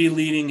wouldn't be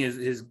leading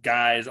his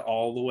guys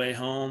all the way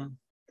home.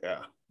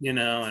 Yeah.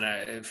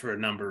 And for a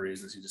number of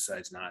reasons, he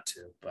decides not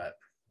to. But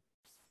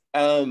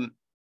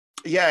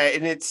yeah,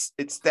 and it's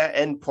that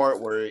end part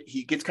where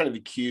he gets kind of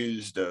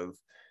accused of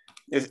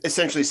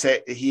essentially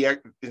he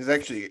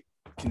actually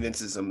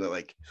convinces them that,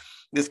 like,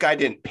 this guy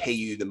didn't pay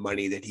you the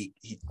money that he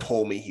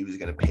told me he was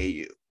going to pay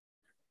you,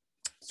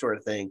 sort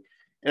of thing.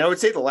 And I would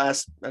say the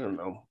last,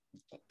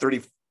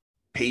 30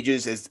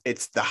 pages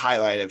it's the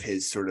highlight of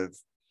his sort of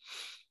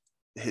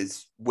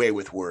his way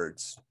with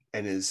words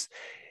and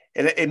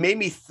it made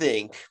me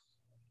think,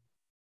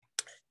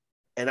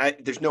 and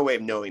there's no way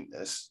of knowing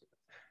this,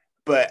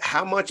 but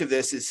how much of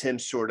this is him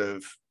sort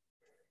of,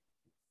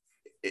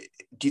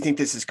 do you think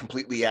this is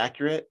completely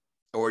accurate,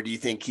 or do you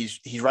think he's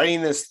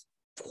writing this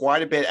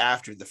quite a bit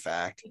after the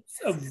fact? It's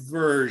a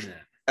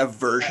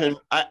version.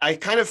 I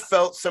kind of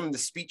felt some of the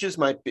speeches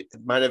might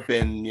have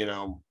been,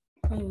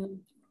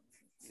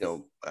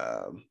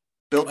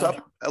 built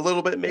up a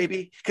little bit,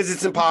 maybe, because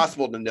it's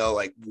impossible to know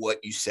like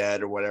what you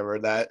said or whatever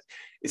that.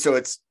 So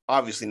it's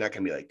obviously not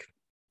going to be like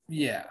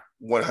Yeah.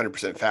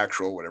 100%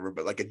 factual or whatever,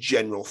 but like a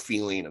general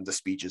feeling of the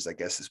speeches, I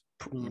guess, is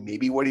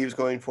maybe what he was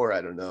going for.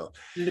 I don't know.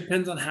 It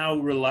depends on how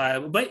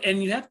reliable, but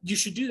and you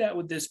should do that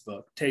with this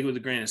book. Take it with a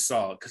grain of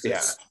salt because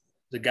it's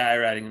the guy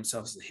writing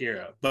himself as the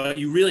hero. But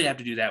you really have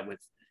to do that with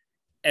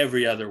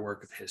every other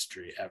work of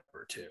history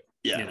ever too.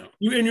 Yeah. And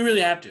you really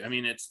have to. I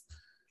mean, it's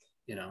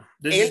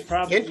this is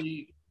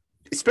probably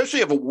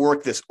especially of a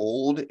work this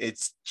old.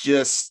 It's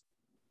just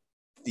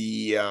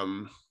the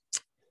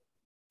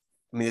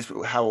I mean,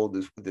 how old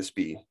would this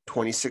be?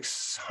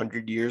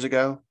 2,600 years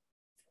ago.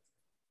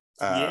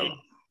 Yeah.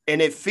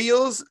 And it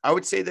feels, I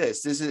would say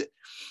this is,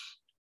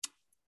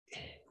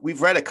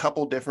 we've read a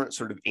couple different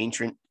sort of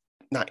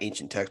not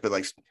ancient texts, but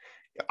like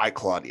I,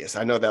 Claudius.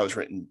 I know that was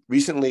written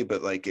recently,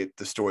 but like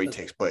the story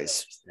takes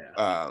place.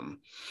 Yeah.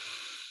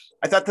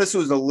 I thought this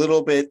was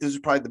this was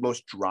probably the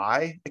most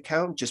dry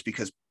account just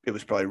because it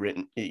was probably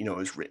written, it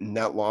was written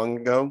that long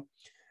ago.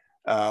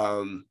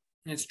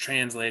 It's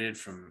translated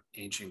from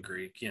ancient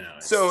Greek,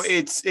 So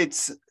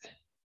it's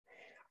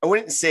I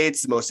wouldn't say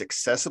it's the most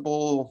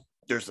accessible.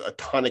 There's a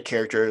ton of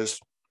characters.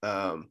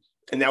 And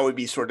that would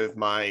be sort of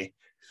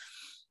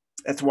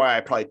that's why I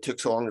probably took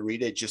so long to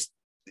read it. Just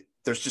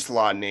there's just a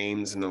lot of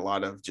names and a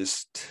lot of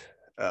just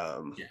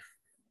I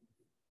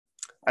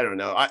don't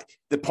know.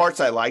 The parts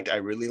I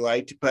really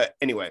liked. But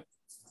anyway,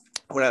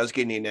 what I was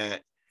getting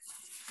at,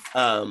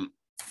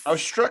 I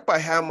was struck by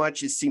how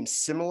much it seemed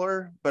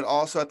similar, but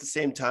also at the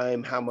same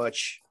time, how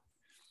much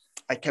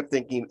I kept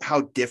thinking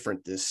how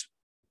different this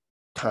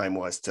time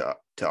was to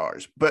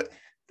ours. But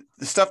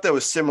the stuff that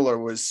was similar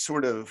was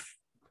sort of,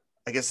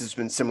 I guess it's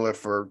been similar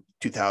for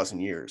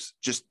 2,000 years.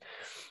 Just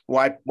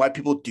why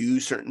people do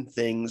certain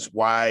things,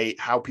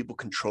 how people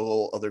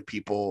control other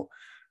people,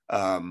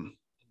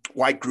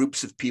 why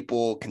groups of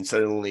people can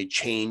suddenly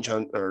change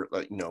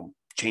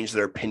change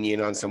their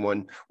opinion on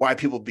someone, why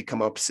people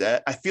become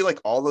upset. I feel like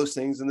all those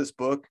things in this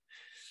book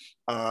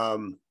are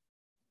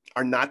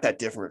not that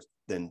different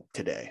than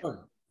today.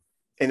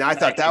 And I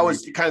thought that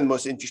was kind of the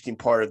most interesting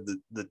part of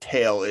the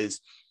tale is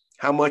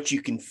how much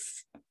you can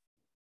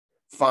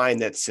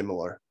find that's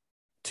similar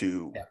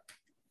to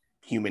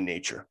human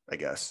nature, I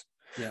guess.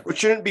 Yeah. Which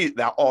shouldn't be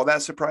all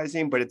that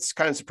surprising, but it's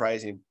kind of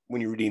surprising when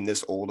you're reading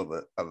this old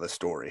of a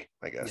story,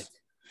 I guess.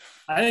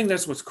 Yeah. I think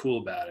that's what's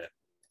cool about it.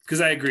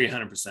 Because I agree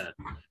 100%.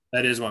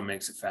 That is what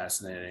makes it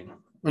fascinating.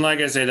 And like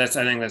I say, I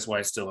think that's why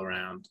it's still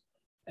around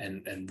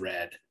and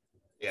read.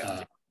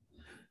 Yeah.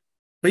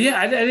 But yeah,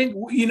 I think,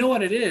 you know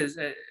what it is?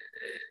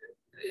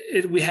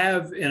 We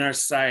have in our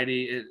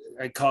society,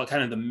 I call it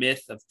kind of the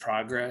myth of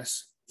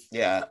progress.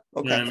 Yeah.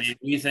 Okay. You know what I mean?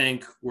 We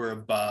think we're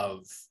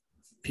above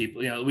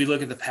people. We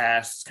look at the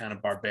past as kind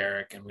of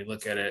barbaric, and we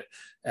look at it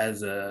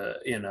as a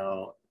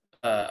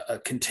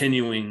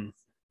continuing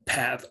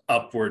path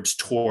upwards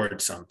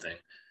towards something.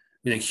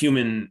 We think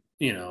human,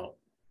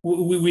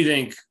 we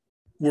think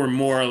we're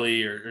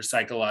morally or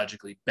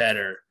psychologically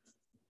better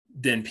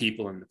than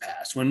people in the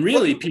past, when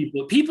really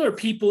people are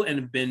people and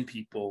have been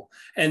people,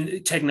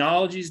 and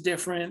technology is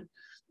different.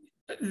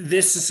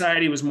 This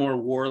society was more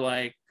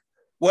warlike.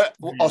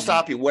 I'll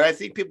stop you. What I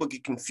think people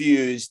get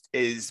confused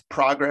is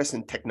progress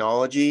in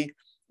technology.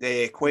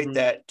 They equate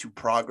that to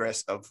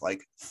progress of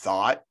like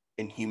thought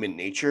and human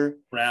nature,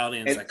 morality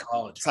and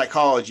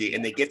psychology.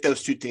 And they get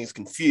those two things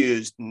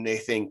confused, and they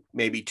think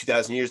maybe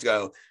 2,000 years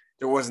ago,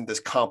 there wasn't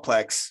this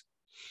complex.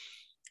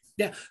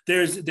 Yeah.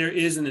 There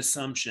is an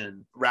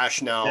assumption,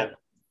 rationale,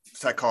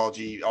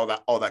 psychology, all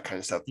that kind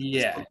of stuff.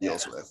 Yeah.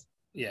 Deals with.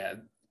 Yeah.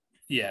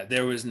 Yeah.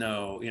 There was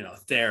no,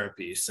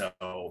 therapy. So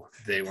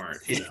they weren't,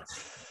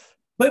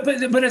 but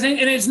I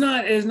think, and it's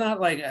not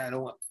like, I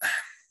don't want,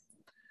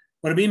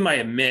 what I mean by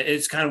admit,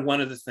 it's kind of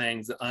one of the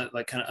things that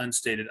like kind of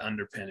unstated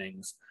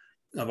underpinnings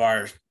of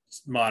our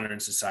modern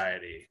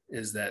society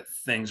is that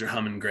things are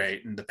humming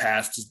great and the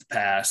past is the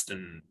past,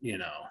 and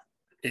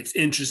it's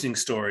interesting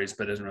stories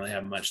but it doesn't really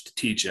have much to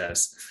teach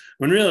us,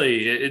 when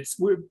really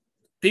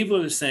people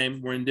are the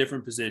same. We're in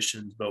different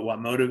positions, but what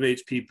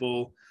motivates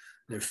people,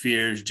 their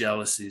fears,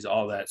 jealousies,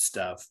 all that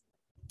stuff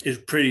is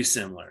pretty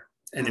similar.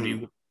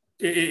 And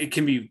it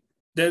can be,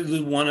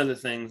 one of the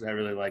things I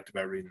really liked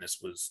about reading this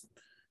was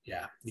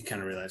you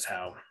kind of realize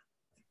how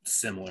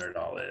similar it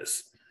all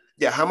is.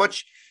 How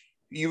much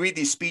you read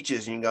these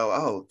speeches and you go,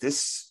 oh,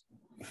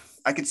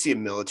 I could see a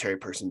military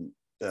person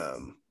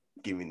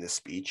giving this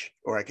speech,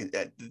 or I could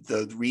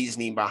the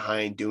reasoning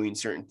behind doing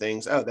certain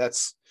things. Oh,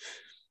 that's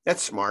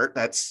smart.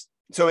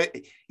 So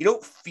you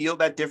don't feel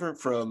that different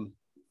from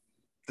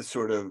the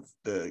sort of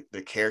the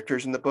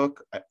characters in the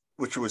book,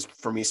 which was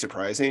for me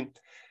surprising.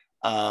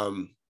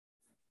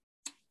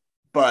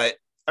 But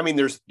I mean,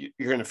 you're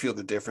going to feel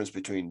the difference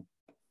between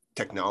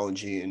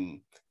technology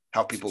and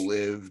how people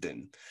lived,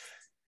 and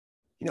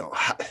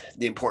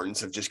the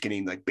importance of just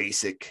getting like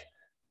basic.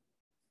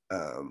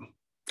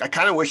 I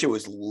kind of wish it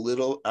was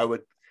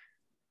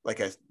like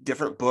a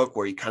different book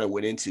where you kind of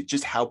went into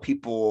just how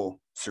people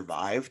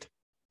survived,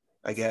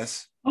 I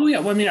guess. Oh yeah,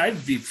 well, I mean,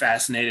 I'd be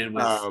fascinated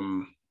with.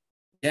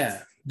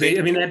 They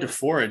had to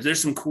forage.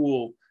 There's some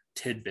cool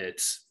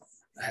tidbits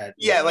had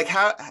Yeah, like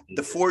how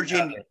the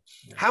foraging,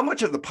 how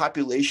much of the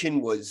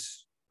population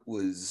was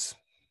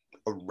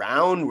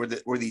around?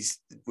 Were these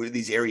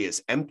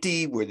areas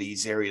empty? Were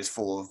these areas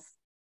full of?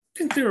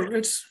 I think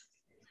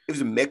It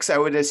was a mix, I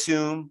would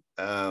assume.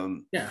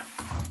 Yeah,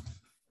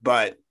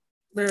 but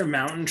there are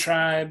mountain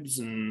tribes,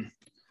 and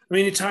I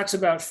mean, he talks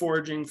about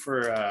foraging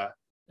for,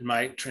 in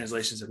my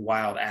translation, said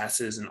wild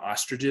asses and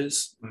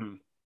ostriches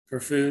for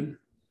food.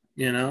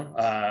 You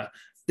know,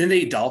 then they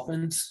eat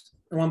dolphins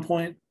at one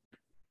point.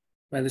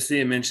 By the sea,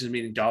 it mentions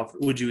eating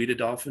dolphin. Would you eat a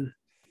dolphin?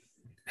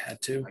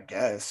 Had to. I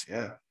guess,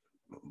 yeah.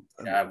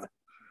 Yeah.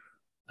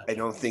 I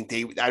don't think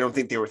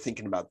they were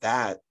thinking about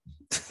that.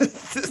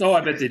 Oh,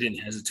 I bet they didn't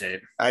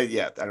hesitate. I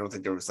don't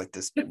think there was like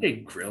this. I bet they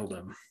grilled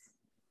them.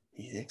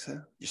 You think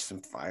so? Just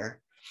some fire.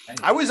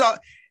 I was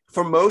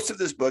for most of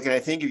this book, and I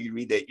think if you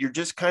read that, you're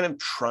just kind of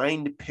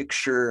trying to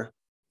picture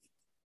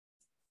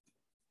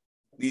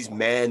these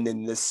men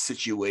in this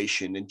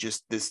situation and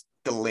just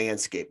the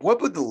landscape.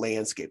 What would the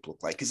landscape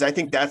look like? Because I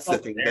think that's the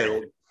thing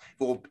that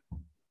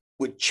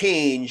would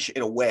change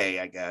in a way,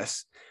 I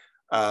guess.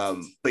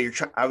 But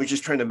I was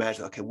just trying to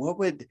imagine, okay, what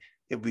would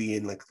it be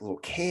in, like little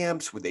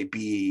camps? Would they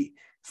be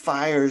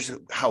fires?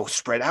 How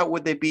spread out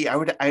would they be?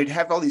 I'd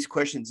have all these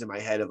questions in my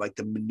head of like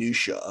the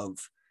minutia of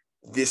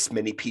this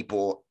many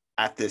people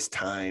at this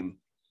time.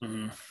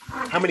 Mm-hmm.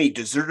 How many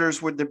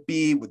deserters would there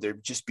be? Would there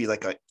just be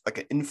like an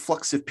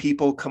influx of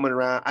people coming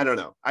around? I don't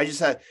know. I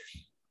just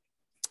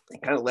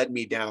it kind of led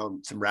me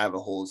down some rabbit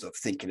holes of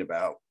thinking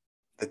about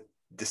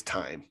this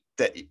time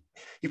that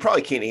you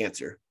probably can't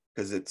answer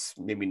because it's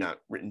maybe not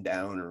written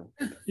down, or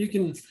you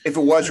can, if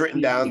it was written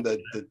down,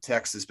 the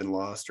text has been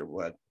lost or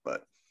what.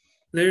 But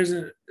there's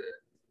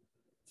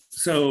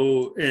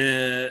some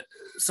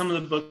of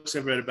the books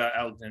I've read about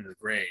Alexander the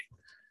Great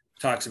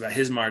talks about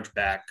his march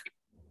back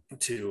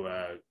to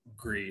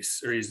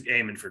Greece, or he's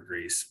aiming for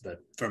Greece, but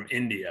from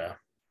India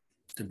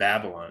to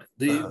Babylon.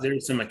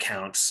 There's some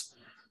accounts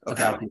of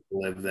how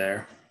people live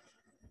there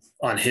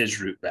on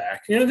his route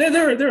back. You know,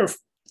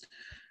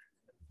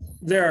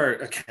 there are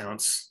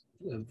accounts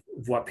of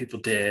what people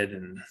did,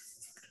 and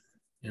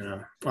you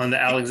know, on the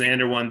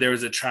Alexander one, there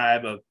was a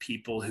tribe of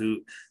people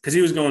who, because he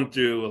was going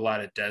through a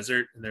lot of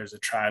desert, and there's a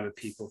tribe of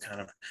people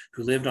kind of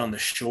who lived on the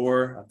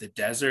shore of the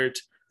desert,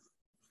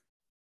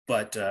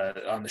 but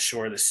on the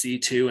shore of the sea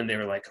too, and they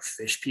were like a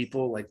fish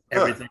people. Like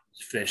everything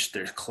was fish.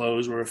 Their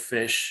clothes were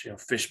fish, you know,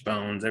 fish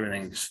bones,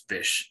 everything was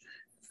fish.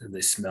 And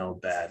they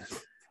smelled bad.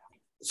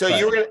 So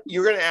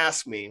you're gonna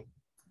ask me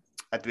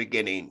at the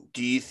beginning,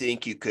 do you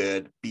think you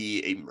could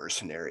be a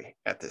mercenary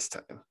at this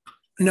time?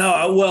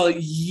 No, well,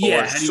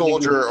 yeah. Or a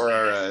soldier,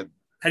 or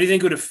how do you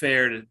think it would have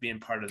fared as being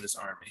part of this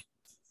army?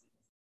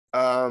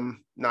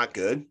 Not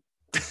good.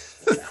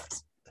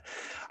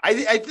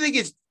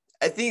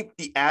 I think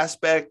the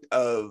aspect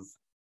of,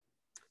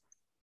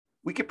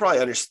 we could probably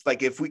understand,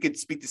 like if we could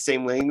speak the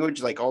same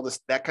language, like all this,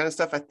 that kind of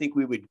stuff, I think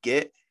we would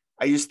get.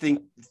 I just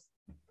think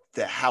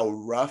that how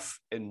rough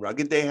and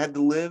rugged they had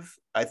to live,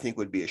 I think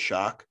would be a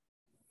shock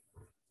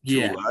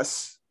to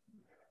us.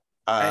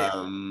 I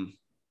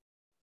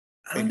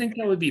don't think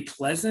that would be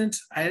pleasant.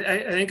 I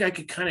think I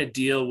could kind of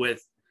deal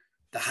with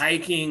the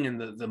hiking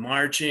and the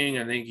marching.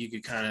 I think you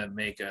could kind of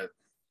make a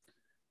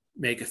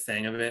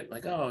thing of it,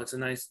 like, oh, it's a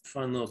nice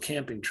fun little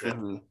camping trip.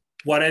 Mm-hmm.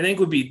 What I think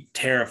would be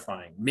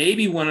terrifying,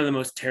 maybe one of the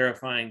most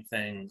terrifying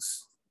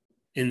things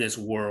in this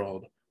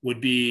world, would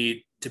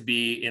be to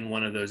be in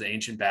one of those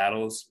ancient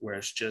battles where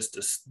it's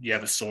just you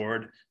have a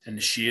sword and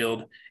a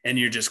shield, and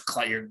you're just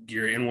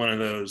you're in one of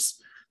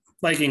those,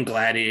 like in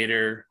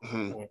Gladiator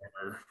or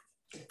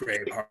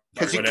Braveheart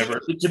or whatever,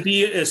 to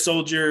be a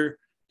soldier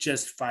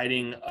just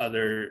fighting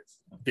other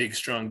big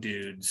strong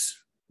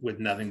dudes with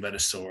nothing but a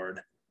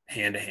sword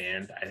hand to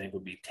hand, I think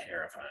would be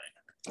terrifying.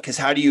 Because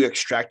how do you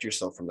extract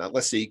yourself from that?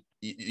 Let's say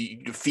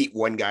you defeat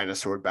one guy in a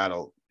sword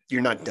battle,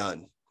 you're not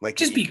done. Like,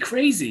 just be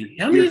crazy.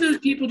 How many of those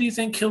people do you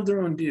think killed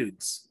their own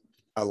dudes?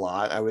 A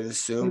lot, I would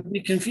assume. It would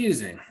be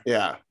confusing.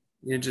 Yeah.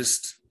 You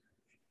just,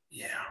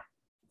 It's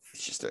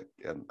just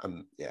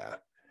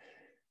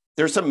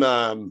There's some,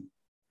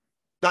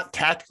 not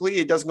tactically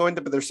it doesn't go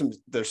into, but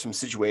there's some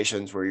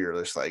situations where you're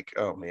just like,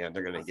 oh man,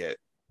 they're gonna get.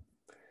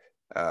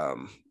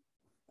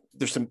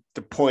 There's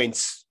the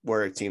points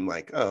where it seemed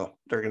like, oh,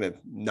 they're gonna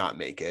not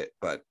make it,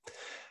 but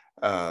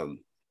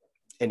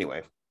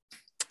anyway,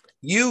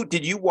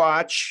 did you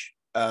watch?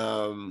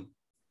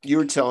 You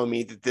were telling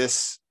me that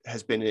this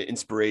has been an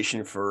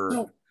inspiration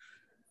for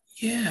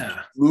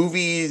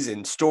movies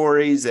and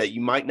stories that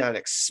you might not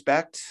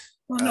expect.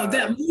 Well, no,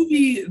 that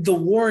movie, The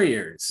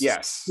Warriors.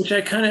 Yes. Which I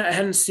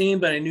hadn't seen,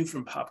 but I knew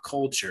from pop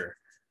culture.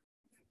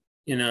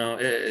 You know,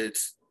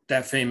 it's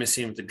that famous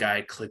scene with the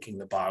guy clicking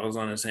the bottles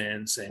on his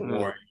hand saying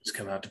Warriors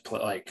come out to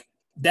play. Like,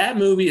 that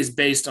movie is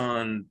based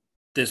on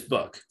this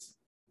book.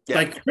 Yeah.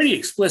 Like, pretty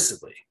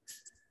explicitly.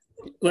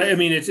 Like, I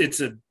mean, it's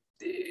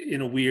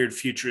in a weird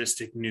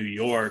futuristic New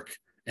York,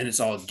 and it's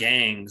all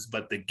gangs,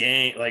 but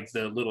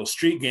the little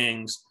street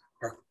gangs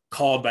are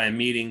called by a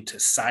meeting to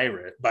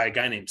Cyrus, by a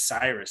guy named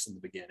Cyrus in the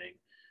beginning.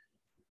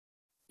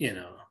 You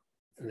know,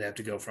 They have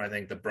to go from, I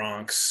think, the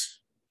Bronx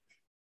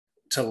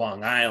to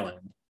Long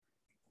Island.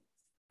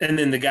 And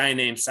then the guy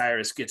named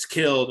Cyrus gets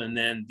killed, and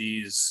then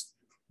the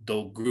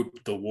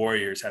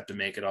warriors have to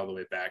make it all the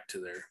way back to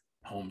their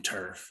home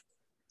turf.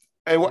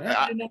 And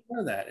I didn't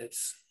know that.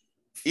 It's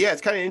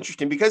kind of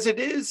interesting because it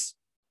is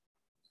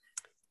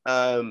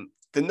the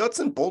nuts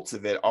and bolts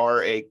of it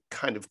are a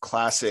kind of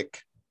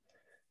classic,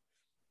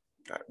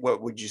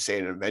 what would you say,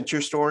 an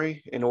adventure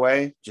story in a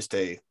way? Just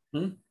if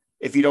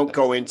you don't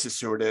go into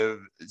sort of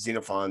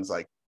Xenophon's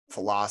like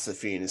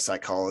philosophy and his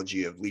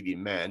psychology of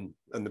leading men,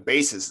 on the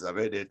basis of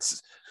it,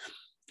 it's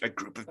a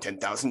group of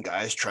 10,000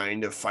 guys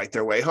trying to fight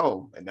their way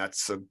home. And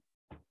that's a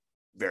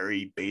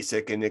very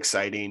basic and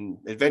exciting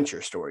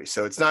adventure story.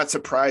 So it's not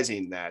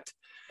surprising that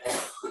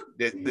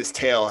this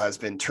tale has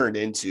been turned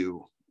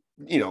into,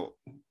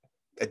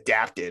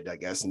 adapted, I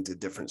guess, into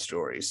different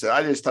stories. So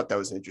I just thought that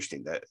was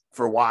interesting that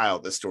for a while,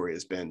 the story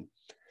has been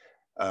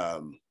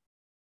kind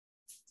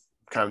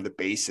of the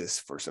basis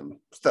for some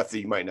stuff that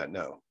you might not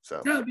know.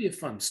 So that would be a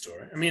fun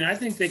story. I mean, I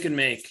think they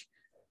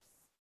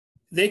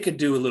could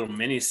do a little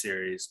mini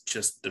series,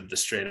 just the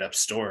straight up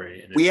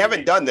story. We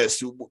haven't done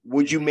this.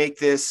 Would you make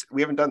this?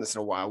 We haven't done this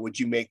in a while. Would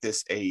you make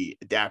this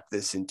adapt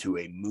this into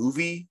a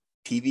movie,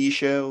 TV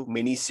show,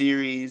 mini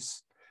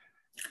series,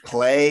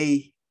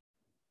 play?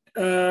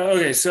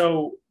 Okay,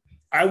 so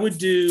I would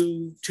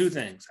do two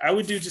things. I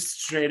would do just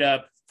straight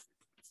up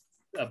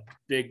a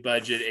big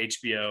budget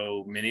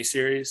HBO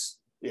miniseries.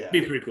 Yeah,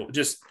 be pretty cool.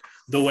 Just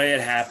the way it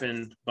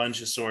happened,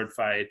 bunch of sword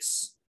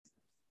fights,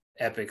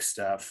 epic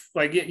stuff.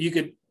 Like you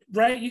could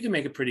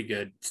make a pretty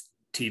good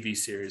TV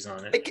series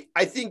on it.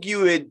 I think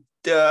you would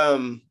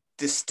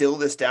distill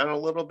this down a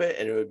little bit,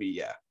 and it would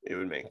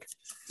make.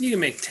 You can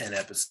make 10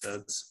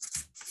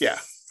 episodes. Yeah,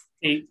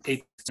 10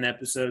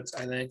 episodes,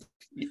 I think.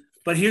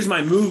 But here's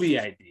my movie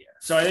idea.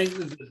 So I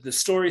think the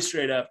story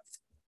straight up,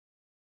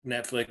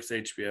 Netflix,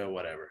 HBO,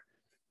 whatever.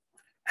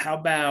 How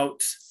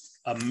about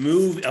a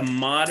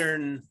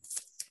modern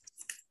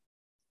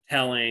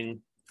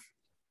telling,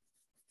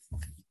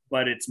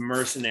 but it's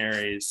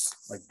mercenaries,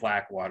 like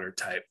Blackwater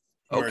type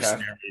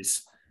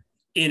mercenaries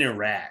in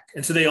Iraq.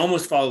 And so they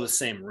almost follow the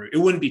same route. It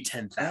wouldn't be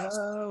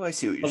 10,000. Oh, I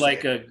see what you're saying.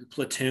 Like a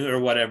platoon or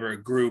whatever,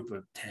 a group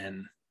of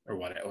 10 or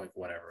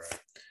whatever.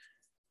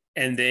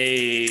 And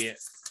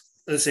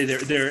let's say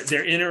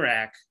they're in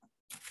Iraq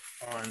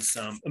on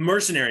some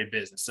mercenary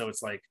business. So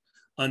it's like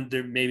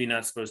they're maybe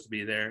not supposed to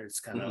be there. It's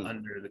kind of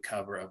under the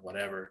cover of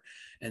whatever.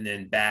 And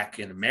then back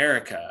in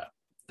America,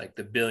 like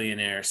the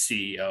billionaire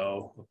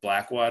CEO of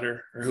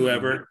Blackwater or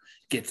whoever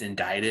gets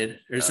indicted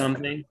or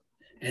something.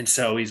 And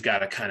so he's got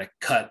to kind of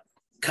cut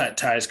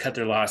ties, cut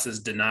their losses,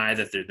 deny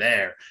that they're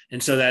there.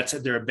 And so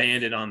they're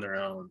abandoned on their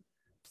own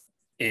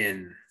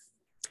in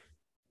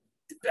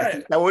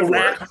that would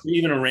Iraq, work. Or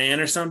even Iran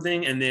or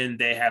something. And then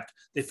they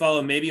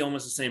follow maybe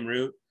almost the same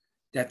route.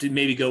 They have to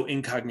maybe go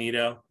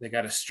incognito. They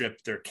got to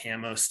strip their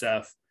camo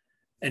stuff,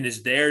 and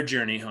it's their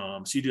journey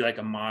home. So you do like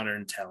a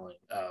modern telling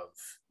of.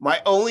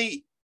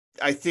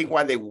 I think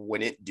why they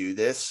wouldn't do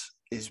this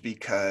is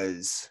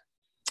because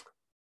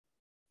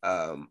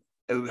it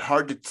would be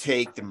hard to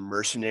take the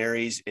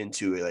mercenaries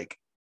into like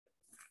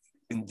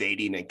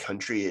invading a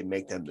country and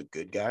make them the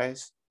good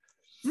guys.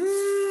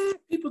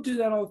 People do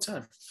that all the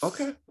time.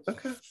 Okay.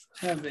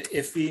 Have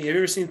you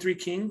ever seen Three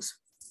Kings?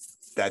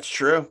 That's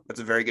true. That's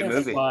a very good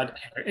movie.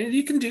 And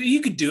you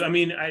could do. I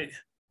mean, I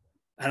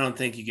don't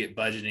think you get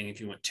budgeting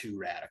if you went too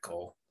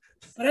radical,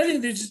 but I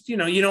think there's just, you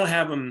don't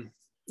have them.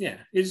 Yeah.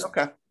 It's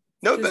okay.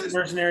 No,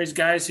 mercenaries,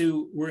 guys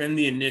who were in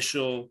the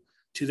initial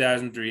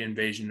 2003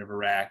 invasion of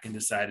Iraq and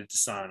decided to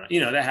sign on.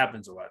 That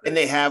happens a lot. And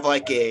they have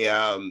like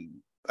a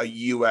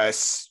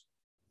U.S.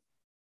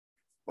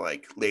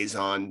 like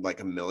liaison, like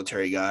a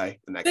military guy,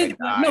 and that guy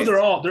dies. No, they're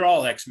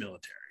all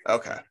ex-military.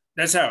 Okay,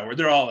 that's how it works.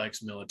 They're all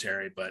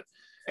ex-military, but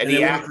and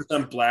they work for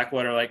some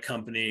Blackwater like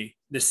company.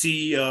 The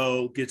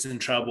CEO gets in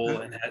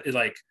trouble and it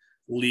like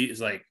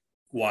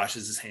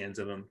washes his hands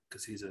of him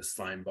because he's a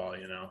slime ball,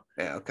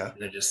 Yeah, okay.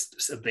 They're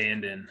just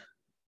abandoned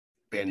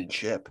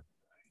ship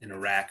in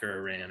Iraq or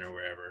Iran or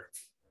wherever,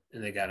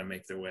 and they got to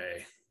make their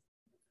way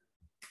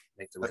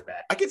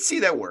back. I could see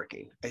that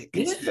working.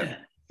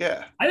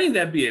 Yeah. I think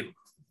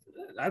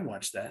I'd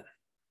watch that.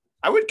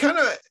 I would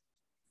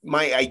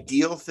my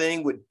ideal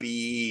thing would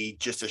be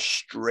just a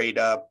straight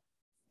up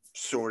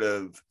sort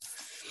of,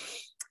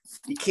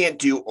 you can't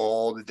do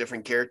all the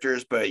different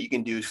characters, but you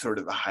can do sort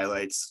of the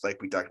highlights,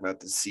 like we talked about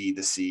the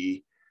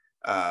sea.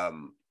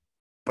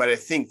 But I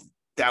think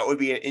that would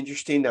be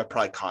interesting. That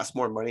probably cost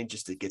more money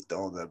just to get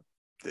all the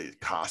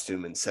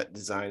costume and set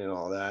design and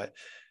all that.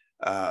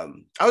 I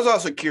was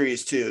also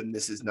curious too, and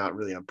this is not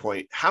really on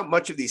point, how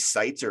much of these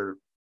sites are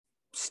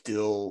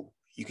still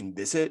you can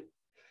visit?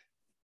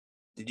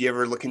 Did you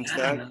ever look into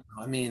that?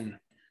 I mean,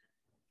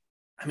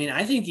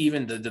 I think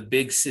even the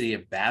big city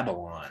of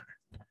Babylon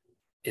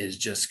is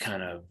just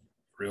kind of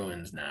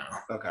ruins now.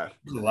 Okay.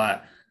 There's a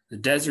lot. The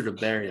desert will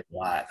bury a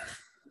lot.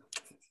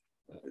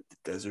 The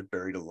desert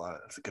buried a lot.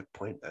 That's a good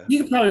point, man.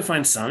 You could probably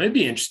find some. It'd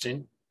be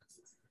interesting.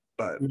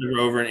 but We were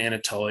over in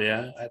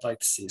Anatolia. I'd like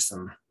to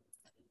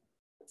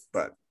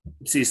but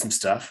see some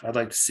stuff. I'd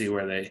like to see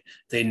where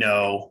they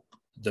know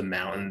the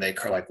mountain,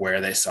 like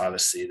where they saw the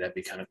sea. That'd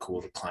be kind of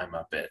cool to climb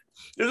up it.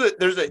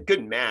 there's a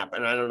good map,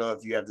 and I don't know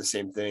if you have the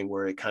same thing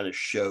where it kind of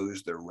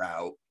shows the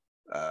route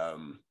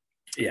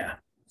Yeah.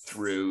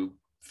 through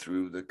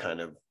the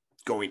kind of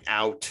going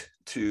out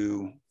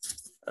to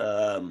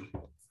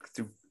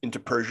through into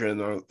Persia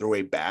and their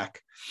way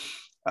back.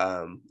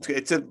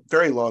 It's a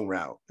very long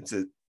route.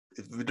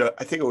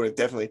 I think it would have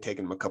definitely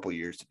taken them a couple of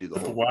years to do the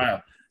whole.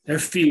 Wow, their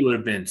feet would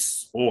have been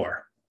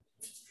sore.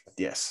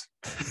 Yes.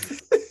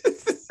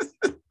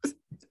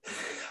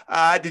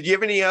 Did you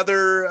have any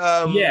other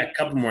Yeah, a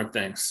couple more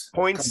things.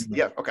 points?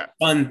 Yeah, okay.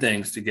 Fun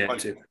things to get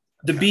to.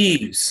 The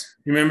bees.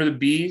 You remember the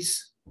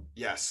bees?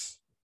 Yes.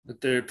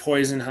 With their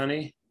poison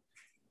honey?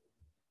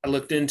 I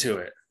looked into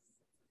it.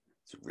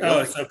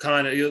 Really? So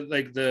kind of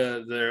like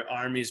their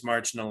armies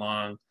marching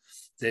along.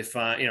 They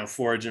find,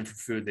 foraging for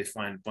food. They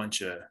find a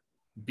bunch of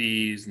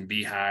bees and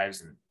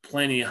beehives and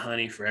plenty of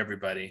honey for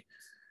everybody.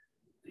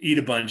 Eat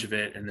a bunch of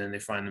it, and then they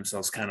find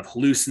themselves kind of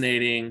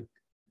hallucinating,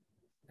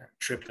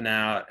 tripping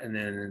out, and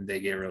then they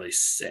get really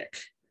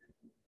sick.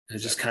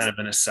 It's just kind of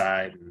an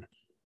aside.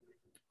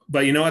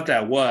 But you know what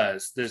that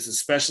was? There's a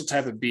special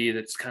type of bee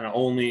that's kind of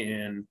only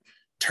in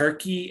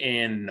Turkey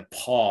and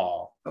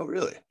Nepal. Oh,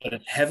 really?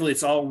 But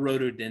it's all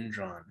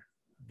rhododendron.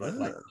 But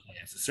like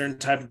it's a certain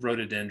type of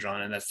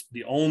rhododendron, and that's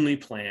the only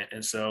plant.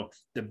 And so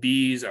the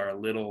bees are a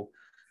little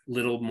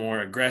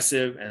more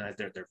aggressive, and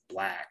they're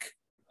black.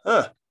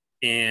 Huh.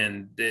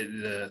 And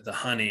the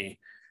honey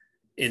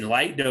in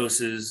light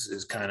doses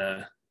is kind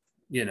of,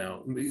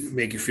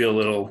 make you feel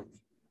a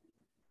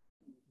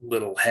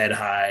little head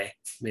high,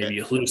 maybe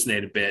you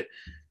hallucinate a bit.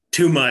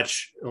 Too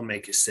much, it'll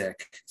make you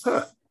sick.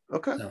 Huh.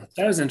 Okay. So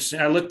that was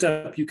interesting. I looked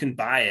up, you can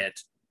buy it.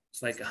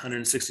 It's like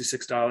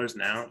 $166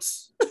 an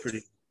ounce.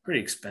 Pretty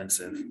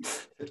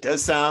expensive. It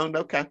does sound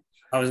okay.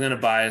 I was going to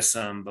buy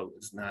some, but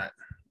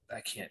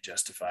I can't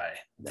justify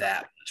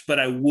that much. But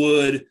I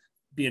would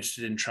be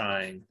interested in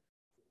trying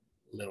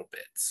little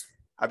bits.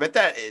 I bet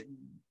that it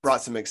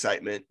brought some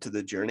excitement to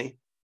the journey.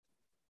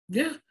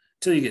 Yeah,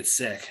 till you get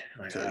sick.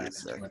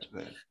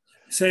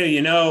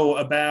 So,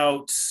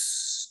 about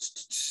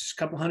a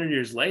couple hundred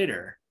years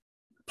later,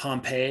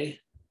 Pompey,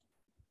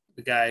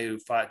 the guy who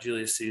fought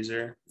Julius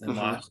Caesar and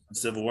lost the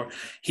Civil War,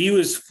 he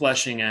was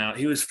fighting a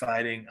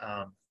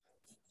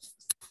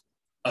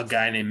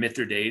guy named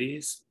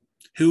Mithridates,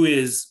 who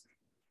is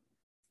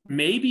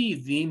maybe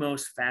the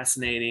most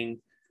fascinating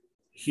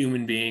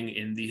human being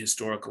in the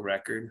historical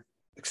record.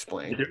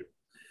 Explain.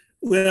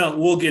 Well,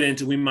 we'll get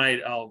into.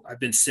 I've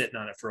been sitting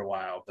on it for a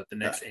while, but the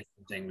next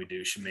thing we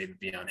do should maybe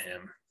be on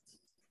him.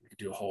 We could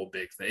do a whole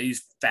big thing.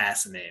 He's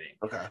fascinating.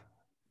 Okay.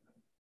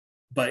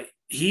 But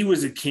he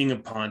was a king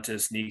of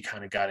Pontus, and he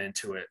kind of got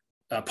into it.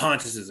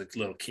 Pontus is a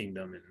little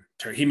kingdom in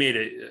Turkey. He made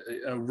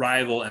a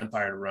rival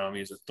empire to Rome. He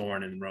was a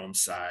thorn in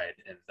Rome's side,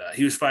 and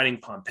he was fighting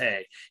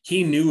Pompey.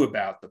 He knew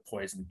about the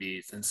poison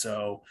bees, and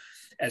so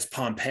as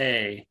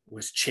Pompey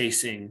was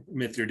chasing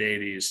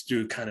Mithridates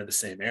through kind of the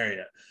same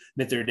area,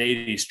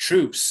 Mithridates'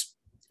 troops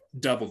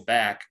doubled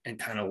back and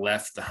kind of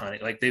left the honey.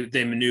 Like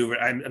they maneuvered,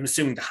 I'm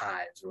assuming the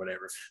hives or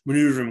whatever,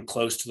 maneuvered them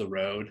close to the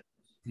road,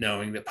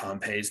 knowing that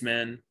Pompey's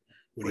men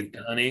would eat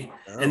the honey.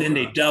 And then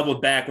they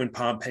doubled back when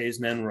Pompey's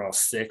men were all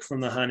sick from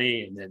the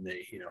honey. And then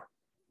they,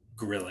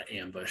 guerrilla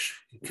ambush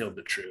and killed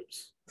the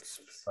troops.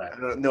 But I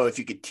don't know if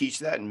you could teach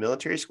that in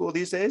military school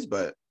these days,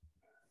 but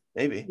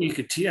maybe. You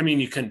could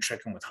you couldn't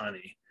trick them with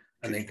honey.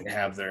 I think they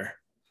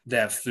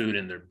have food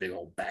in their big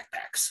old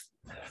backpacks.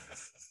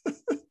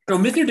 So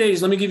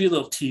Mithridates, let me give you a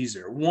little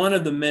teaser. One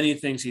of the many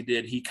things he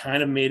did, he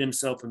kind of made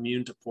himself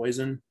immune to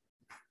poison.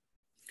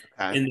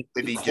 In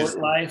the court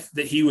life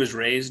that he was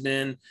raised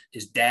in,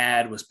 his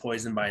dad was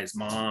poisoned by his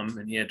mom,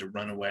 and he had to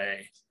run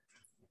away.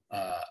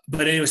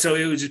 But anyway, so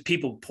it was just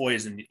people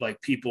poisoned,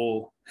 like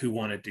people who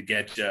wanted to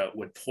get you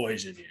would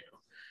poison you.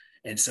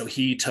 And so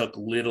he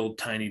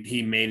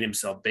made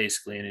himself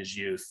basically in his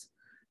youth.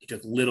 He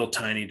took little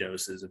tiny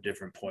doses of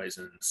different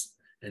poisons.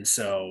 And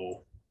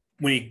so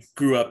when he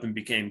grew up and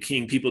became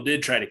king, people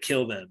did try to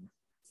kill them,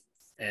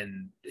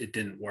 and it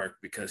didn't work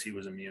because he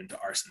was immune to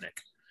arsenic.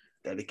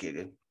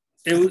 Dedicated.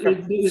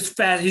 It was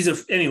fast.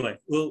 Anyway,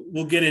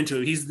 we'll get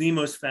into it. He's the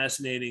most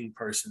fascinating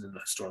person in the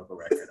historical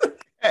record.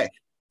 Hey.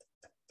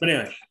 But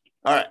anyway.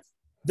 All right.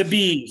 The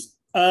bees.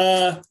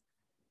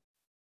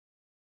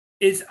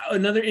 It's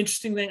another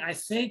interesting thing. I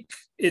think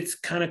it's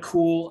kind of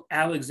cool.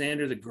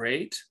 Alexander the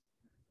Great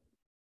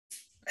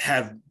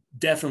have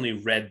definitely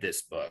read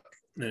this book.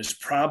 And it's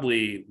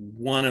probably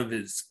one of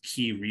his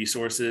key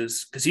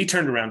resources, because he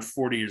turned around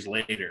 40 years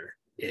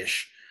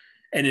later-ish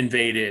and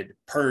invaded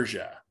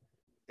Persia.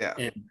 Yeah.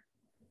 And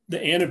the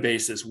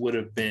Anabasis would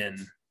have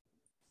been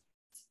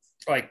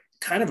like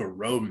kind of a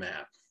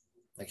roadmap.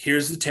 Like,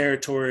 here's the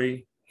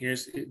territory.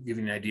 Here's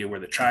giving an idea where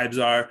the tribes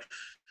are.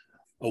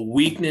 A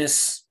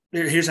weakness.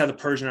 Here's how the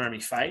Persian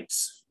army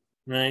fights,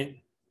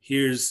 right?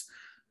 Here's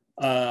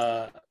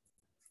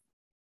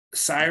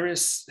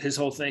Cyrus, his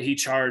whole thing, he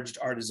charged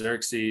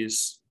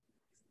Artaxerxes,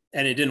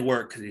 and it didn't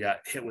work because he got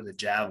hit with a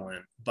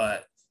javelin.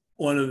 But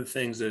one of the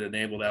things that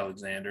enabled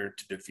Alexander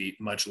to defeat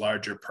much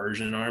larger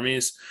Persian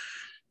armies,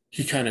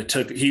 he kind of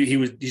took he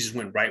just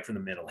went right for the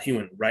middle. He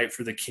went right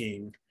for the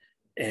king,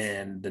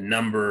 and the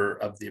number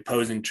of the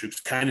opposing troops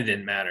kind of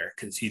didn't matter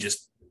because he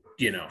just,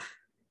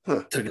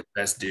 took his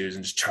best dudes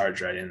and just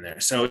charged right in there.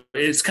 So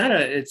it's kind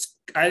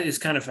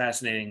of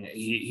fascinating.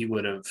 He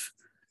would have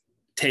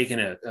taken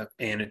a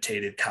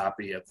annotated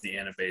copy of the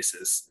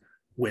Anabasis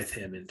with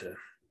him into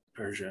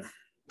Persia.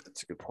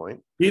 That's a good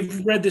point.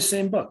 We've read the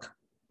same book.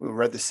 We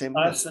read the same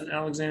book. Us and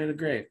Alexander the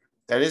Great.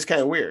 That is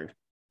kind of weird.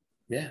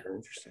 Yeah. Very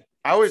interesting.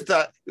 I always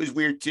thought it was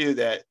weird too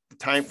that the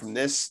time from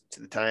this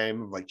to the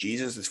time of like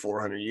Jesus is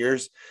 400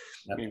 years.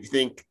 Yep. I mean, if you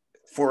think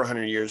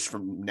 400 years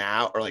from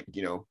now, or like,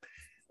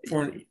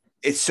 For-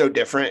 it's so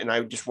different. And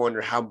I just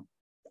wonder how,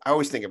 I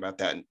always think about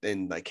that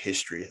in like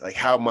history, like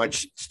how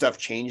much stuff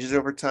changes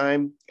over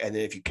time. And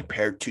then if you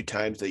compare two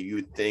times that you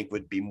would think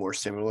would be more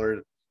similar,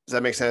 does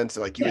that make sense?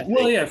 Like you would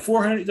think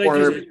 400,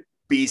 400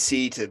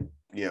 BC to,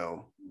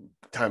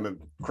 time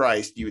of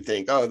Christ, you would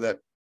think, oh, that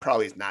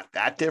probably is not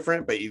that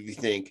different. But if you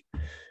think,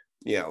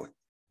 that's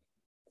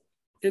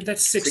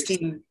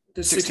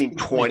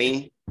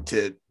 1620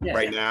 to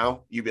right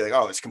now, you'd be like,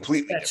 oh, it's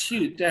completely that's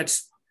different. huge.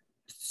 That's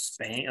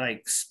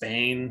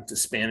Spain, the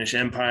Spanish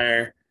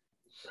Empire.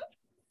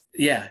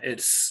 Yeah,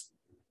 it's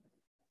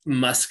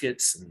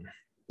muskets and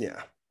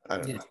I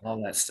don't know.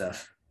 all that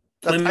stuff.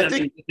 I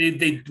think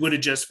they would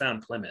have just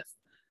found Plymouth.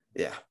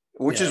 Yeah,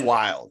 which is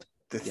wild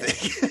to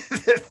think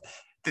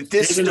that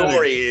this There's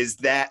story is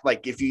that,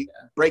 like, if you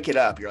break it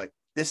up, you're like,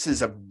 this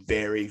is a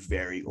very,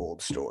 very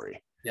old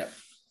story. Yeah,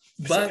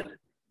 but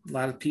a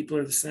lot of people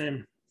are the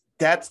same.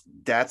 That's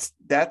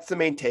the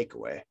main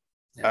takeaway.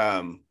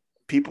 Yeah.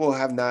 People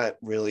have not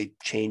really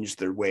changed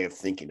their way of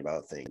thinking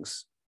about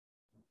things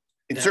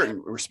in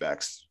certain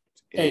respects.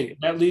 Hey,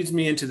 that leads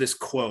me into this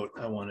quote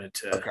I wanted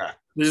to. Okay.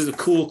 This is a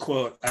cool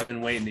quote. I've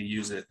been waiting to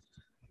use it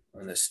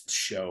on this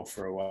show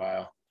for a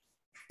while.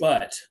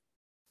 But,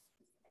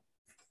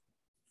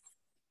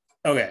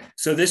 okay,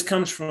 so this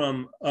comes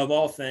from, of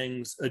all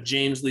things, a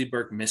James Lee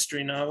Burke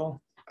mystery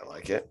novel. I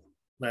like it.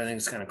 But I think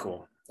it's kind of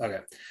cool. Okay.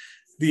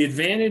 The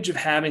advantage of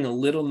having a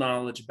little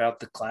knowledge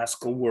about the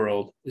classical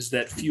world is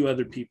that few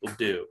other people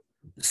do.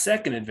 The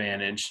second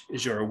advantage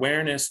is your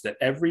awareness that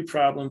every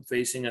problem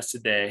facing us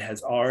today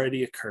has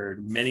already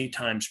occurred many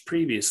times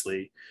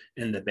previously,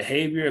 and the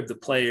behavior of the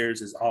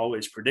players is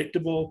always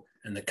predictable,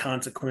 and the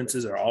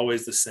consequences are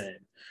always the same.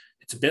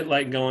 It's a bit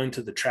like going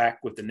to the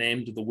track with the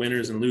names of the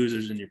winners and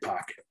losers in your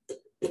pocket.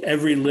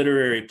 Every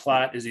literary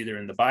plot is either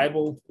in the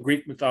Bible,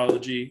 Greek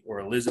mythology,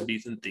 or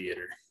Elizabethan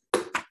theater.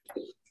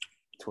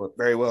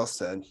 Very well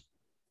said.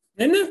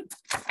 Isn't it?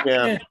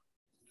 Yeah. It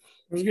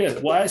was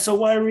good.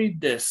 Why read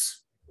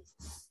this?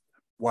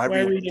 Why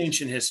read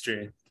ancient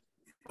history?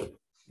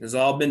 There's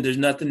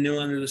nothing new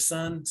under the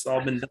sun. It's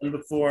all been done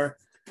before.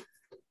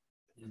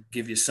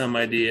 Give you some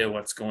idea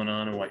what's going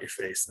on and what you're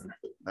facing.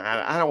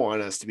 I don't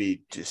want us to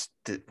be just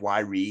why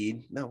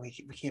read. No, we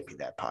can't be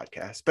that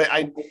podcast. But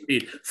I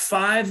read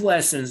 5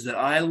 lessons that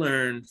I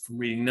learned from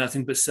reading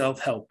nothing but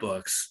self-help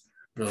books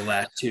for the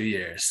last 2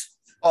 years.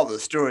 All the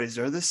stories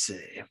are the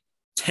same.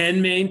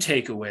 10 main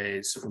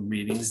takeaways from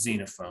reading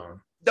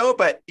Xenophon. No,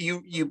 but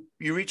you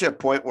reach a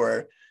point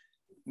where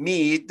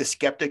me, the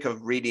skeptic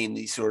of reading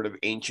these sort of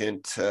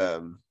ancient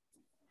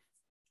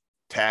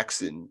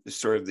texts and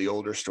sort of the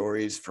older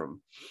stories from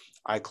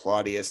I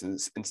Claudius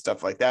and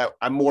stuff like that,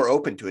 I'm more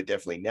open to it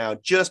definitely now,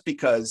 just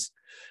because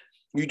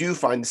you do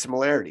find the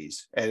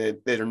similarities, and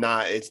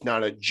it's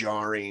not a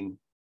jarring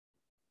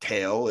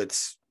tale.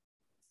 It's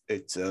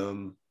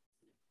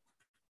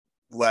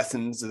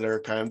lessons that are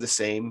kind of the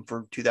same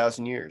for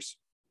 2,000 years.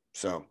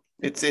 So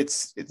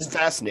it's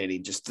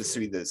fascinating just to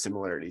see the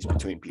similarities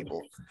between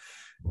people.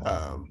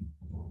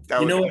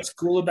 What's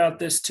cool about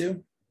this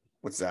too?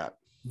 What's that?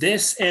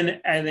 This, and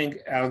I think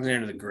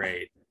Alexander the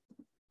Great,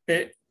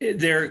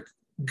 they're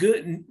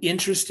good,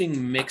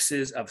 interesting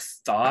mixes of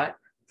thought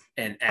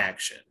and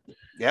action.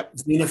 Yep.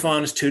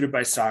 Xenophon is tutored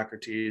by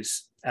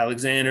Socrates.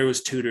 Alexander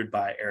was tutored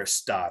by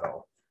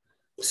Aristotle.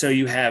 So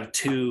you have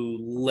 2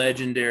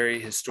 legendary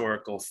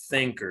historical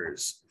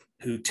thinkers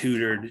who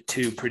tutored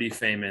 2 pretty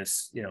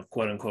famous,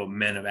 quote unquote,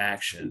 men of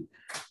action.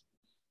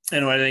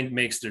 And what I think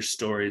makes their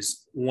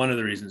stories, one of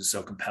the reasons it's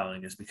so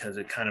compelling is because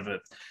it kind of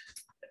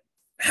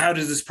how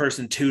does this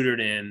person tutored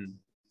in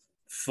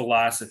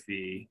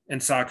philosophy,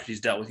 and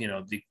Socrates dealt with,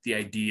 the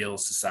ideal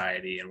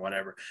society and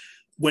whatever,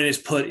 when it's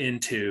put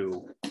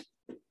into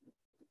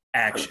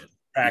action,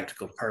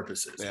 practical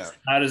purposes. Yeah.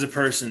 How does a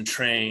person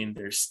trained,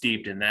 they're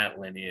steeped in that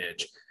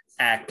lineage,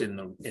 act in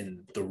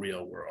the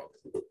real world?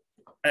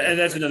 And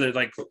that's another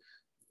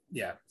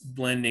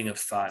blending of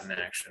thought and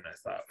action. I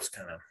thought was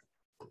kind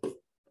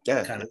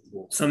of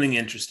cool, something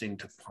interesting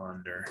to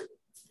ponder.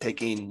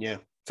 Taking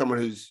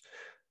someone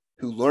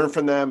who learned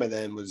from them and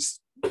then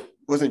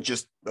wasn't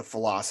just a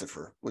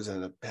philosopher,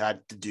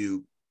 had to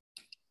do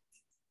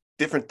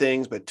different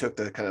things, but took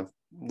the kind of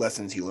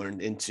lessons he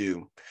learned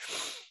into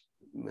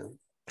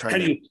How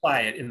do you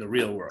apply it in the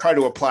real world? Try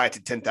to apply it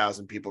to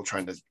 10,000 people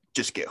trying to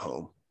just get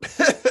home.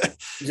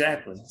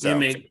 Exactly. So,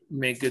 you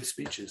make good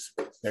speeches.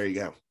 There you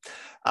go.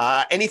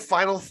 Any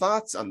final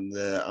thoughts on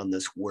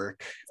this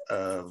work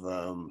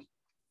of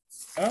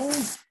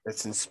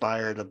that's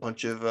inspired a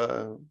bunch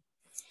of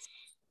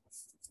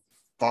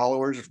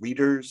followers,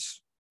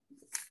 readers?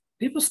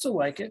 People still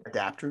like it.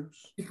 Adapters.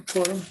 People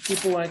quote them.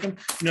 People like them.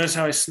 Notice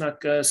how I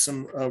snuck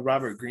some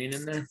Robert Greene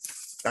in there?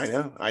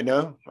 I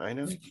know.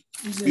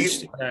 He's an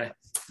interesting guy.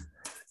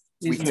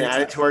 We can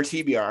add it to our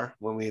TBR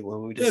when we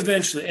do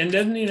eventually. And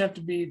doesn't even have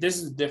to be. This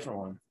is a different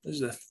one.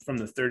 This is from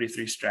the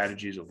 33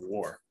 Strategies of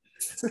War.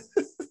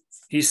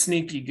 He's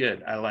sneaky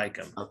good. I like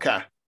him. Okay.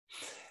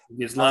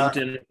 He's lumped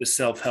in with the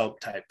self-help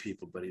type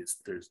people, but he's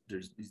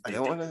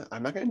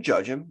I'm not going to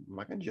judge him. I'm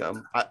not going to judge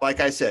him.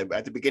 Like I said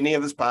at the beginning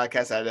of this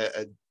podcast, I had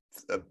a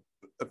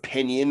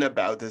opinion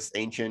about this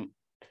ancient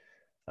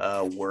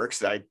works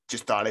that I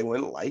just thought I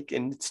wouldn't like,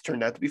 and it's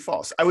turned out to be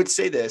false. I would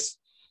say this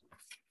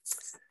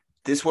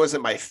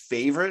wasn't my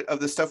favorite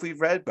of the stuff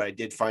we've read, but I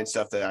did find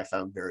stuff that I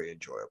found very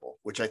enjoyable,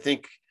 which I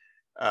think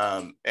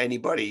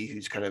anybody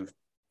who's kind of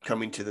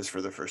coming to this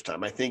for the first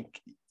time, I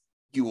think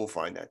you will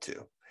find that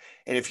too.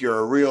 And if you're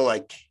a real,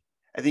 I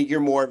think you're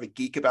more of a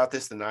geek about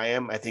this than I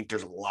am. I think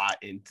there's a lot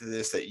into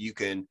this that you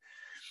can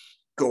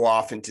go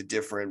off into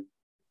different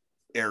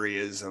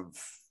areas of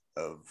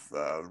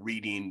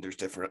reading. There's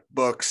different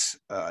books.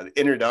 The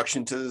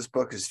introduction to this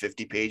book is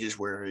 50 pages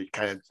where it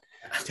kind of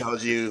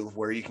tells you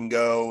where you can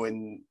go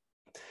and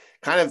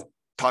kind of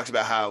talks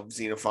about how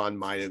Xenophon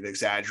might have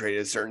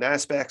exaggerated certain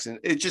aspects. And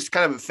it's just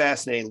kind of a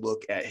fascinating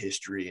look at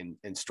history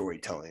and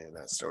storytelling and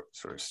that sort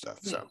of stuff.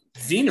 So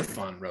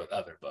Xenophon wrote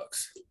other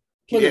books.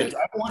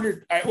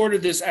 I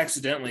ordered this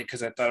accidentally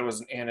because I thought it was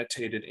an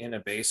annotated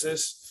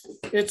Anabasis.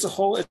 It's the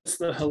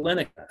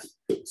Hellenica.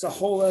 It's a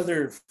whole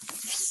other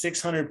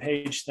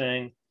 600-page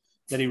thing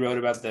that he wrote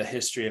about the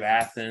history of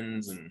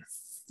Athens, and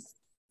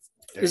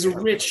there's a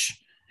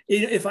rich.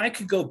 If I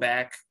could go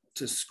back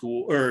to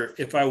school, or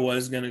if I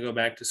was going to go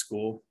back to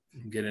school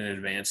and get an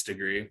advanced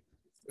degree,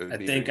 I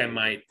think I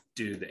might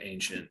do the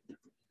ancient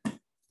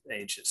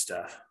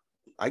stuff.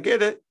 I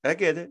get it.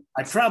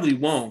 I probably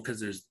won't because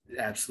there's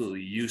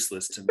absolutely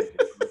useless to make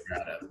it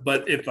out of.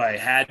 But if I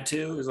had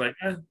to, it's like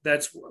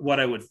that's what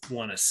I would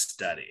want to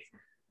study.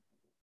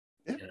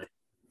 Yeah. You know?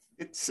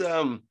 It's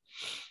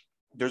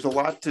there's a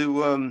lot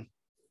to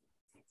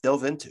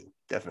delve into,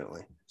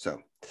 definitely.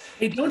 So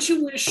hey, don't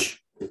you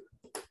wish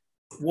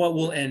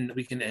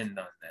we can end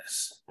on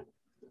this?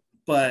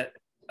 But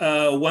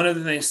one of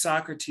the things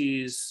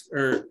Socrates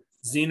or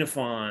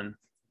Xenophon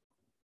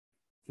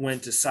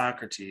went to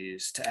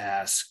Socrates to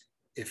ask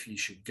if he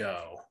should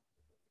go.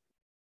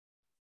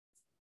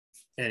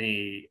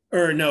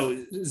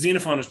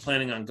 Xenophon was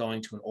planning on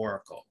going to an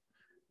oracle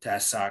to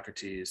ask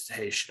Socrates,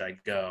 hey, should I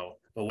go?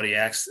 But what he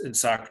asked, and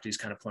Socrates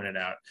kind of pointed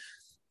out,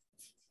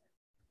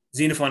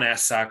 Xenophon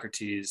asked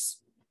Socrates,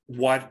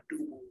 what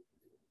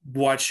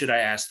should I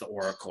ask the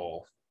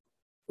oracle?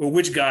 Or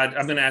which god,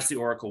 I'm going to ask the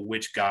oracle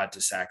which god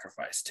to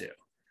sacrifice to.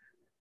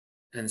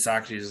 And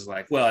Socrates is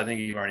like, well, I think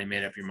you've already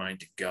made up your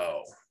mind to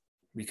go,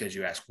 because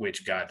you ask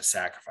which god to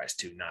sacrifice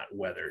to, not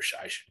whether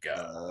I should go.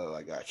 Oh,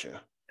 I gotcha.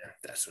 Yeah,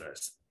 that's what I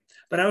was.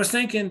 But I was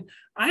thinking,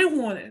 I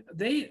want an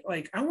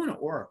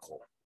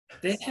oracle.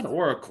 They had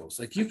oracles.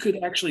 Like you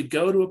could actually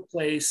go to a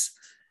place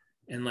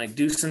and like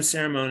do some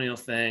ceremonial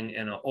thing,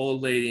 and an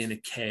old lady in a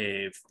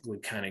cave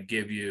would kind of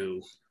give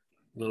you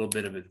a little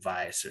bit of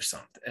advice or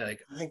something.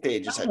 Like I think they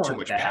just had too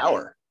much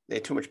power. They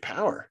had too much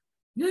power.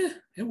 Yeah,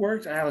 it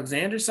worked.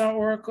 Alexander saw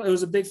oracle. It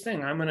was a big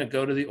thing. I'm going to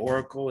go to the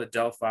oracle at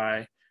Delphi.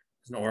 There's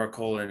an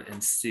oracle in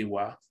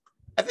Siwa.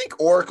 I think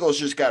oracles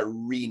just got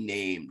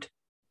renamed.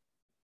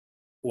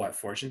 What,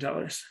 fortune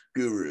tellers?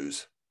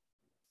 Gurus.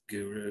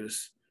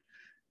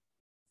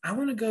 I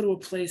want to go to a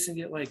place and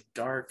get like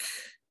dark.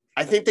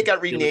 I think they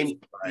got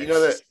renamed, you know,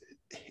 that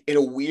in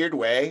a weird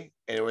way.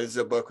 And it was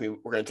a book we're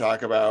going to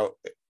talk about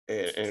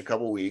in a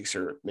couple of weeks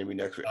or maybe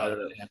next week. I don't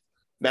know. Yeah.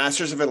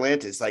 Masters of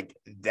Atlantis, like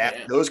that,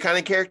 yeah. Those kind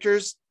of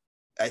characters.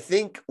 I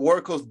think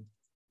oracles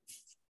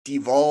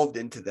devolved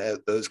into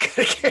those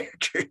kind of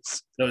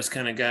characters. Those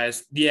kind of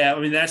guys. Yeah, I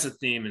mean, that's a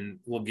theme, and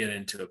we'll get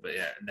into it. But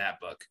yeah, in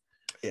that book.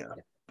 Yeah.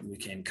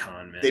 Became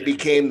con men. They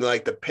became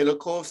like the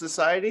pinnacle of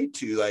society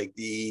to like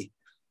the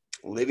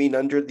living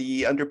under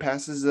the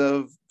underpasses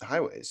of the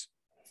highways.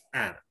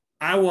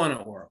 I want an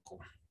oracle.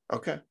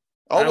 Okay.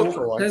 I'll look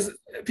for one.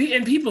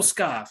 And people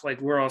scoff,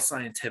 like we're all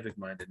scientific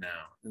minded now.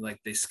 And like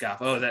they scoff,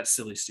 oh, that's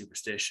silly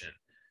superstition.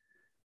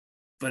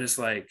 But it's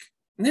like,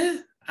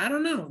 I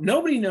don't know.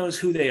 Nobody knows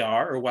who they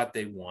are or what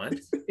they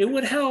want. It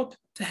would help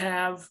to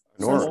have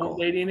some old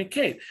lady in a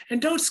cave. And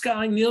don't scoff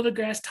like Neil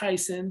deGrasse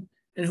Tyson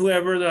and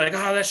whoever. They're like,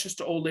 oh, that's just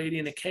an old lady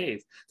in a cave.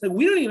 It's like,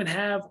 we don't even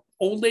have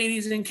old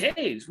ladies in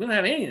caves. We don't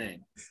have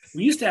anything.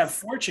 We used to have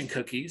fortune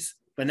cookies,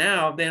 but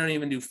now they don't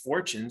even do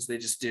fortunes. They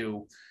just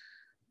do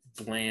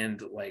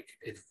bland, like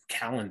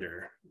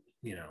calendar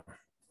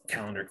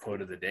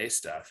quote of the day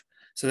stuff.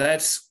 So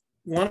that's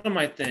one of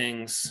my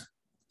things,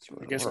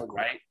 I guess I'll Oracle.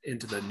 write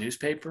into the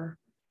newspaper.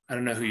 I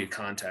don't know who you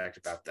contact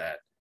about that.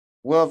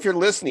 Well, if you're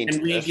listening And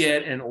to we this,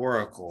 get an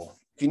oracle.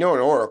 if you know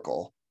an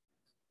oracle,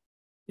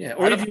 Yeah.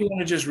 Or if you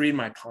want to just read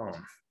my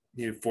palm,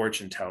 you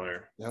fortune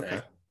teller. okay.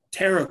 Thing.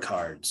 Tarot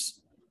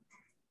cards.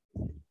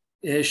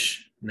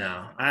 Ish.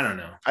 No, I don't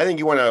know. I think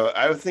you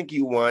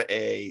want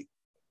a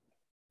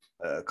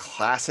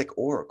classic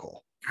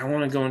oracle. I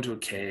want to go into a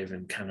cave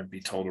and kind of be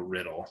told a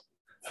riddle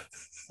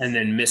and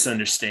then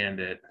misunderstand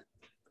it.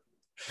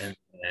 And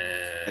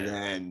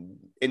then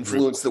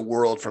influence the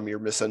world from your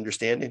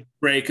misunderstanding.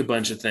 Break a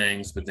bunch of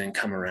things, but then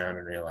come around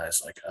and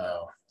realize like,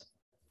 oh.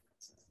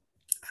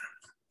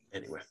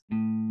 Anyway.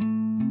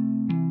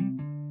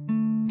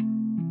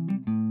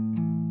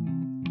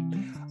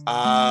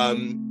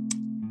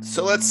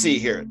 So let's see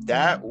here.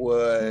 That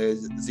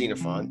was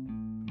Xenophon.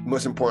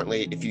 Most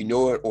importantly, if you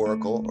know an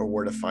oracle or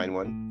where to find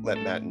one, let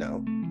Matt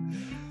know.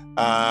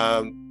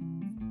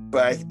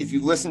 But if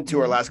you listen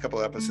to our last couple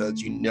of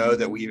episodes, you know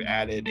that we've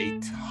added a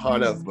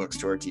ton of books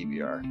to our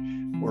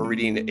TBR. We're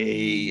reading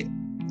a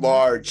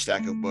large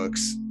stack of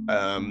books.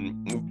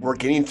 We're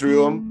getting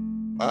through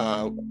them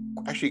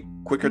actually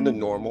quicker than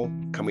normal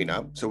coming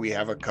up. So we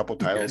have a couple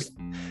titles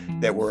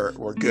that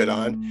we're good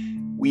on.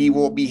 We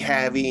will be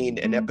having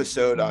an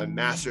episode on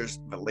Masters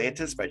of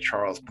Atlantis by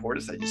Charles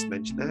Portis. I just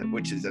mentioned that,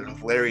 which is a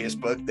hilarious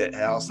book that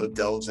also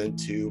delves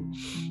into,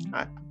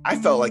 I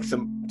felt like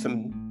some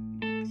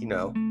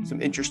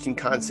interesting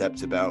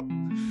concepts about,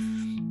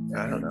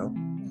 I don't know,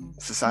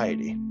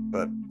 society,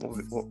 but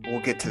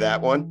we'll get to that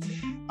one.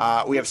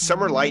 We have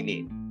Summer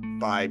Lightning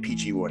by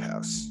P.G.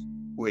 Wodehouse,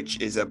 which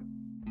is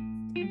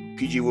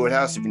P.G.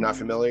 Wodehouse, if you're not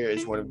familiar,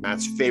 is one of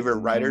Matt's favorite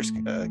writers,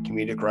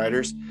 comedic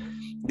writers.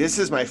 This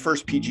is my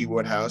first P.G.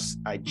 Wodehouse.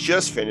 I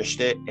just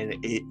finished it, and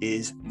it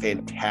is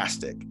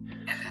fantastic.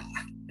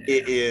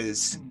 It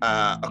is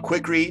a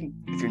quick read.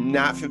 If you're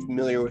not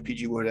familiar with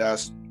P.G.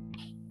 Wodehouse,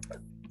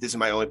 this is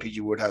my only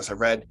P.G. Wodehouse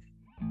I've read.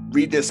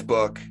 Read this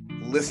book.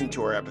 Listen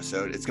to our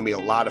episode. It's going to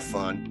be a lot of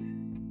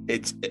fun.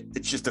 It's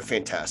just a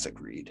fantastic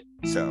read.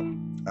 So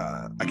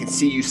I can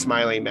see you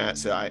smiling, Matt,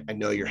 so I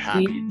know you're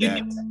happy.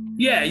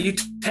 You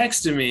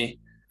texted me,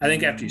 I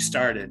think after you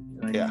started.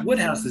 Like, yeah.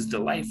 Wodehouse is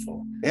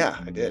delightful. Yeah,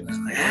 I did. I was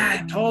like,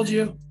 I told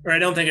you. Or I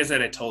don't think I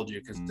said I told you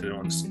because I didn't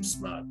want to seem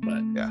smug,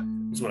 but yeah,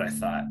 that's what I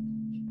thought.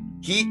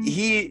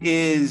 He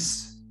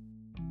is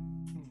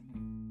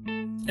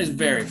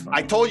very fun.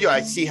 I told you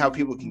I see how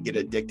people can get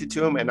addicted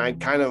to him, and I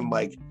kind of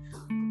like,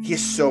 he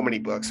has so many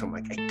books. So I'm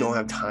like, I don't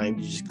have time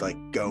to just like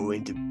go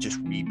into just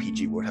read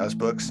P.G. Wodehouse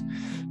books,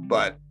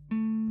 but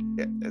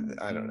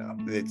I don't know.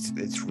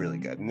 It's really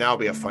good, and that'll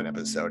be a fun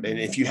episode. And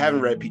if you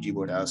haven't read P.G.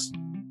 Wodehouse,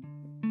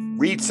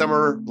 read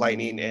Summer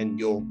Lightning, and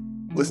you'll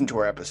listen to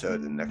our episode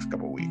in the next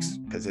couple of weeks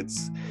because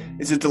it's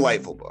a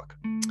delightful book.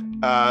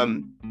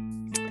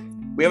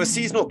 We have a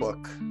seasonal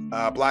book,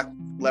 Black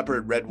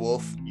Leopard, Red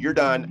Wolf. You're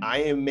done.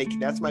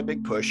 That's my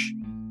big push.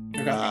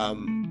 Okay.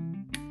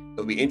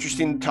 It'll be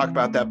interesting to talk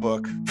about that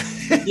book.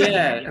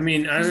 Yeah, I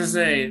mean, I was gonna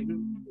say,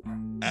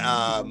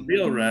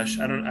 Real Rush.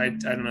 I don't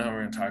know how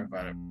we're gonna talk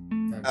about it.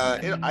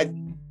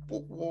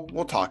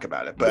 We'll talk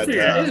about it, but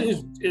yeah, I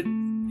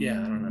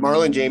don't know.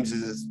 Marlon James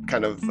is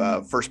kind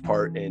of first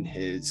part in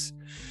his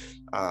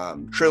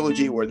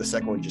trilogy, where the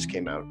second one just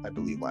came out, I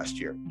believe, last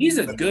year. He's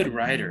a good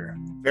writer.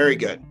 Very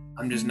good.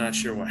 I'm just not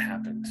sure what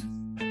happened.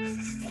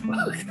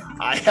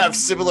 I have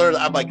similar.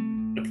 I'm like,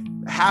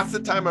 half the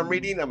time I'm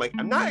reading, I'm like,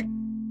 I'm not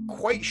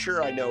quite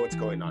sure I know what's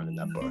going on in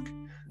that book.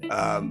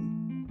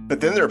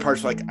 But then there are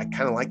parts where, like, I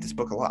kind of like this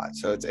book a lot.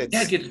 So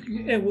we'll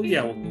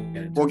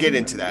get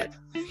into that.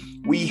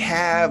 We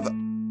have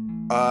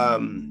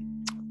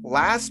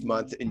this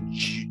month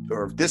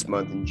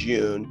in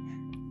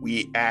June,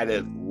 we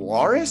added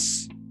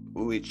Laurus,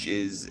 which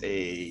is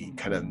a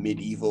kind of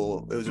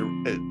medieval. It was a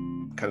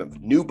kind of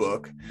new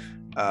book,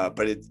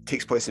 but it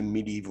takes place in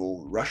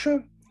medieval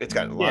Russia. It's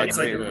got a lot of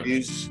great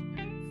reviews.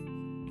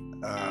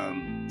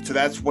 So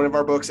that's one of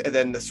our books. And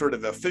then the sort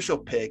of official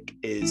pick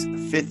is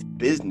Fifth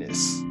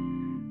Business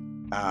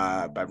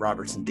by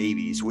Robertson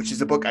Davies, which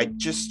is a book I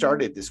just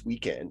started this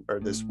week, and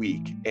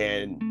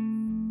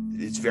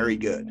it's very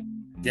good.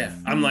 Yeah,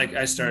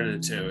 I started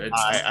it too.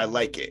 I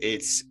like it.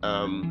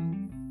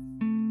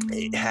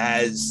 It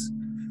has,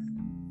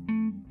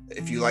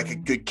 if you like a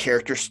good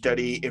character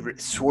study, it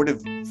sort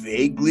of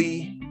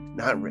vaguely,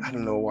 I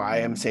don't know why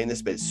I'm saying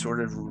this, but it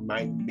sort of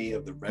reminded me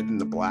of The Red and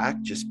the Black,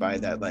 just by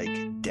that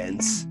like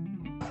dense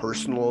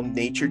personal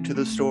nature to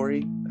the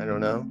story. I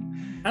don't know.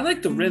 I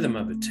like the rhythm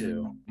of it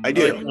too. I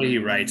do. I like the way he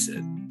writes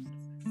it.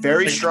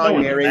 Very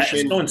strong narration.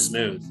 It's going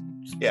smooth.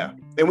 Yeah.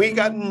 And we've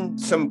gotten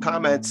some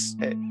comments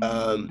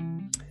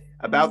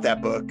about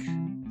that book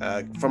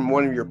from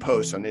one of your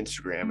posts on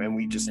Instagram, and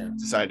we just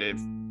decided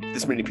if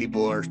this many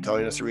people are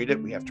telling us to read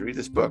it, we have to read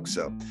this book.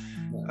 So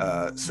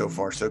so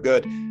far so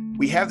good.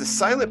 We have The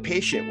Silent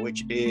Patient,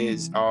 which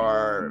is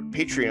our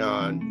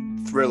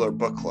Patreon thriller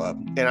book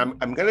club, and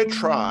I'm gonna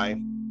try,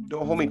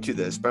 don't hold me to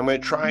this, but I'm gonna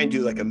try and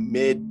do like a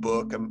mid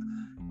book.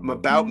 I'm I'm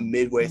about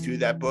midway through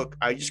that book.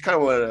 I just kind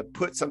of want to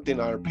put something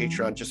on our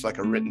Patreon, just like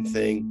a written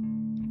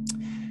thing.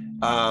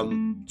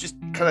 Just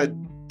kind of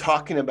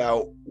talking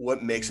about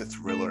what makes a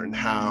thriller and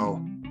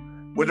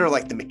what are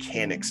like the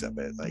mechanics of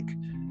it. Like,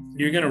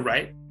 you're gonna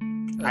write?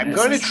 I'm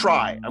going to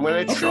try.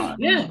 Okay,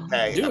 yeah,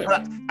 okay. do it.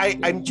 But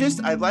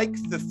I like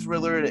the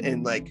thriller,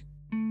 and like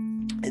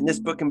in this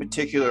book in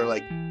particular,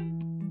 like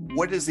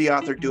what is the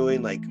author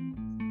doing? Like,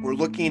 we're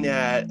looking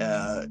at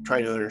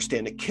trying to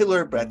understand a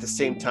killer, but at the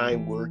same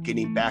time, we're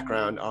getting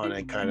background on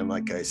a kind of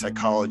like a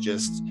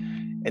psychologist.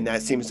 And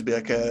that seems to be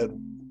like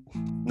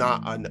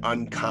not an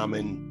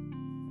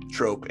uncommon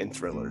trope in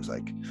thrillers.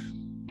 Like,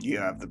 you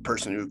have the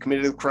person who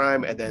committed the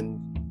crime, and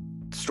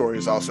then the story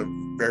is also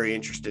very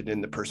interested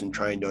in the person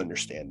trying to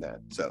understand that.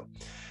 So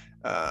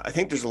I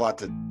think there's a lot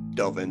to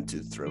delve into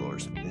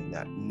thrillers in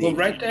that. Well,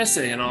 write the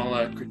essay and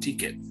I'll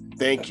critique it.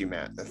 Thank you,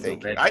 Matt.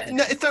 Thank you.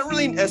 It's not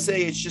really an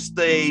essay. It's just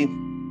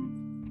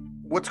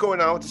what's going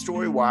on with the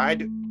story,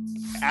 wide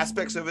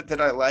aspects of it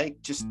that I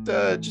like. Just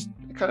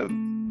kind of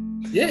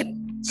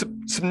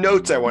some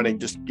notes I want to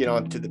just get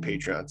onto the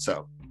Patreon.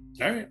 So,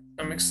 all right,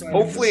 I'm excited.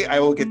 Hopefully, I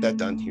will get that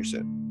done here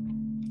soon.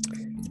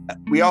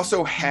 We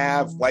also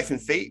have Life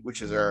and Fate,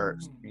 which is our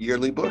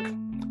yearly book,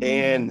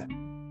 and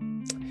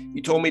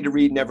you told me to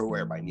read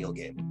Neverwhere by Neil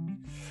Gaiman.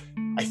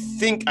 I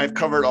think I've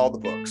covered all the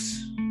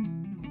books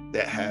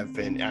that have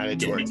been added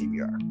to our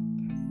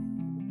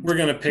TBR. We're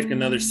gonna pick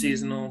another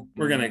seasonal.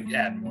 We're gonna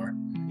add more.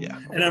 Yeah.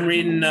 And I'm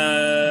reading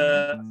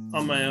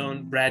on my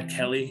own. Brad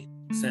Kelly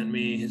sent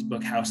me his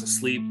book House of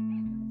Sleep.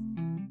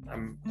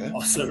 I'm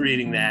also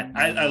reading that.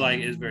 I like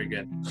it. It's very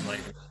good. I like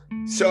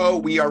it. So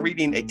we are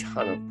reading a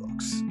ton of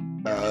books.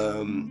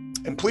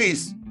 And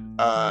please,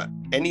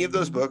 any of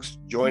those books,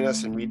 join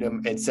us and read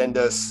them and send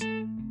us.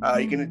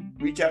 You can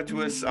reach out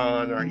to us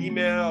on our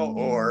email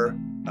or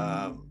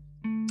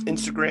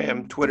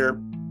Instagram, Twitter,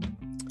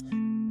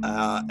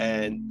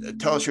 and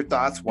tell us your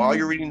thoughts while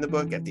you're reading the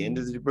book. At the end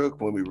of the book,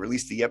 when we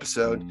release the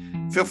episode,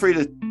 feel free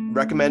to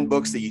recommend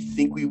books that you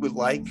think we would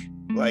like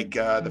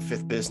The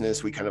Fifth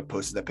Business. We kind of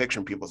posted that picture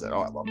and people said,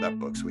 oh, I love that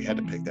book, so we had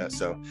to pick that.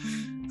 So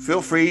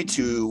feel free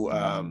to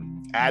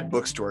add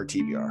books to our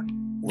TBR.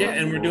 Yeah,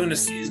 and we're doing a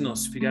seasonal,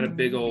 so if you got a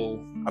big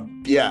old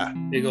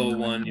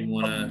one you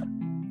want to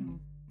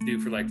do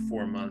for like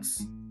 4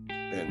 months,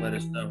 and let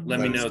us know.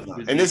 Let me know.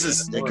 And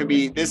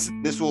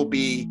this will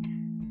be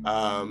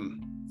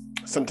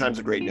Sometimes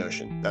a Great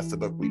Notion. That's the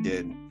book we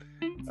did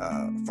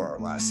for our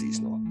last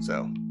seasonal.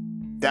 So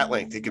that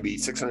length, it could be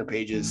 600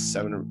 pages,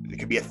 it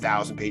could be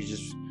 1,000 pages,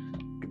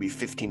 it could be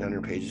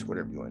 1,500 pages,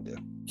 whatever you want to do.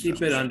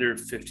 Keep it under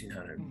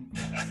 1,500.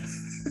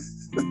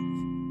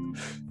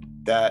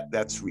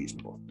 That's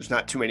reasonable. There's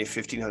not too many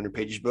 1,500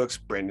 pages books.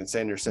 Brandon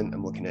Sanderson,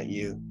 I'm looking at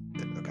you.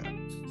 Okay.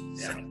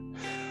 Yeah.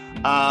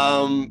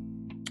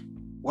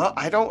 Well,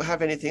 I don't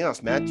have anything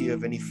else. Matt, do you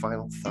have any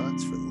final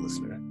thoughts for the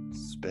listener?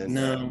 It's been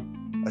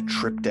a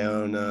trip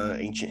down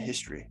ancient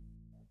history.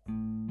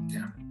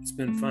 Yeah, it's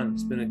been fun.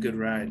 It's been a good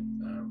ride.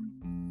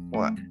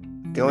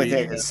 The only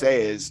thing I can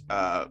say is be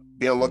on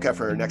the lookout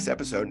for our next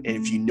episode. And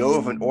if you know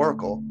of an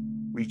oracle,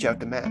 reach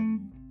out to Matt.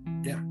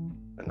 Yeah.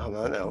 And on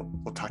that note,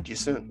 we'll talk to you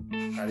soon.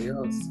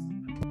 Adios.